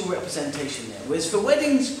official representation there. Whereas for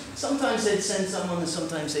weddings, sometimes they'd send someone and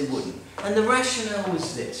sometimes they wouldn't. And the rationale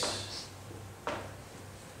was this.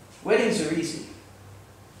 Weddings are easy.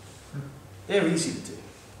 They're easy to do.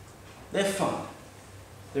 They're fun.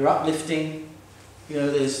 They're uplifting. You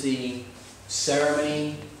know, there's the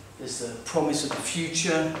ceremony, there's the promise of the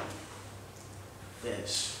future,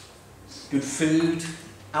 there's good food,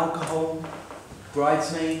 alcohol,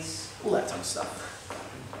 bridesmaids, all that type of stuff.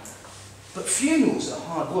 But funerals are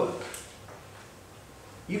hard work.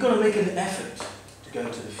 You've got to make an effort to go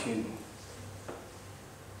to the funeral.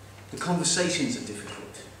 The conversations are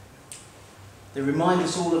difficult. They remind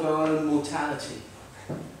us all of our own mortality.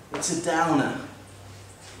 It's a downer.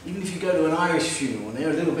 Even if you go to an Irish funeral and they're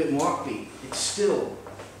a little bit more upbeat, it's still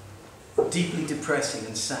deeply depressing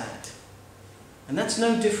and sad. And that's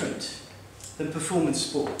no different than performance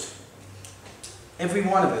sport. Every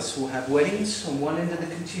one of us will have weddings on one end of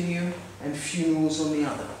the continuum and funerals on the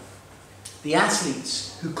other. The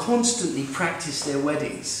athletes who constantly practice their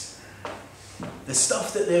weddings, the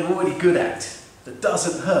stuff that they're already good at, that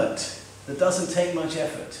doesn't hurt, that doesn't take much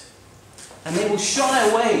effort, and they will shy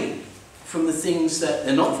away from the things that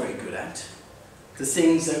they're not very good at, the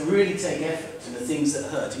things that really take effort and the things that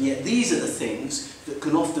hurt. And yet these are the things that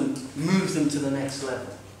can often move them to the next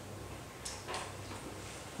level.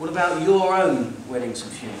 What about your own weddings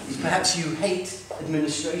and funerals? Perhaps you hate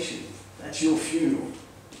administration. That's your funeral.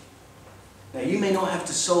 Now you may not have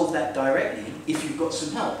to solve that directly if you've got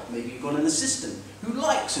some help. Maybe you've got an assistant who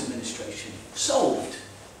likes administration. Solved.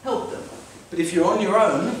 Help them. But if you're on your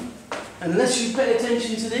own, unless you pay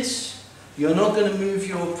attention to this, you're not going to move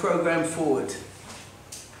your program forward.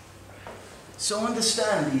 So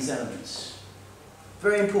understand these elements.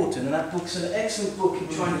 Very important, and that book's an excellent book in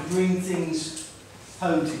trying to bring things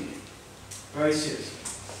home to you. Very seriously.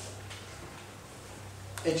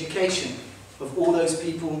 Education of all those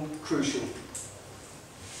people, crucial.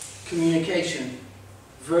 Communication,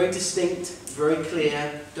 very distinct, very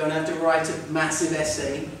clear. Don't have to write a massive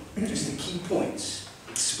essay, just the key points.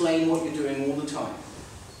 Explain what you're doing all the time.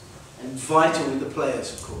 And vital with the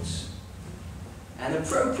players, of course. And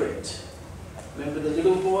appropriate. Remember the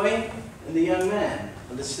little boy and the young man,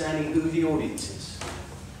 understanding who the audience is.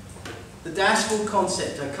 The dashboard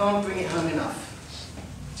concept, I can't bring it home enough.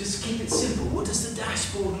 Just keep it simple. What does the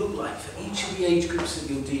dashboard look like for each of the age groups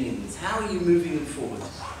that you're dealing with? How are you moving them forward?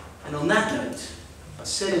 And on that note, I've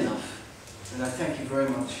said enough, and I thank you very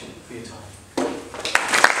much for your time.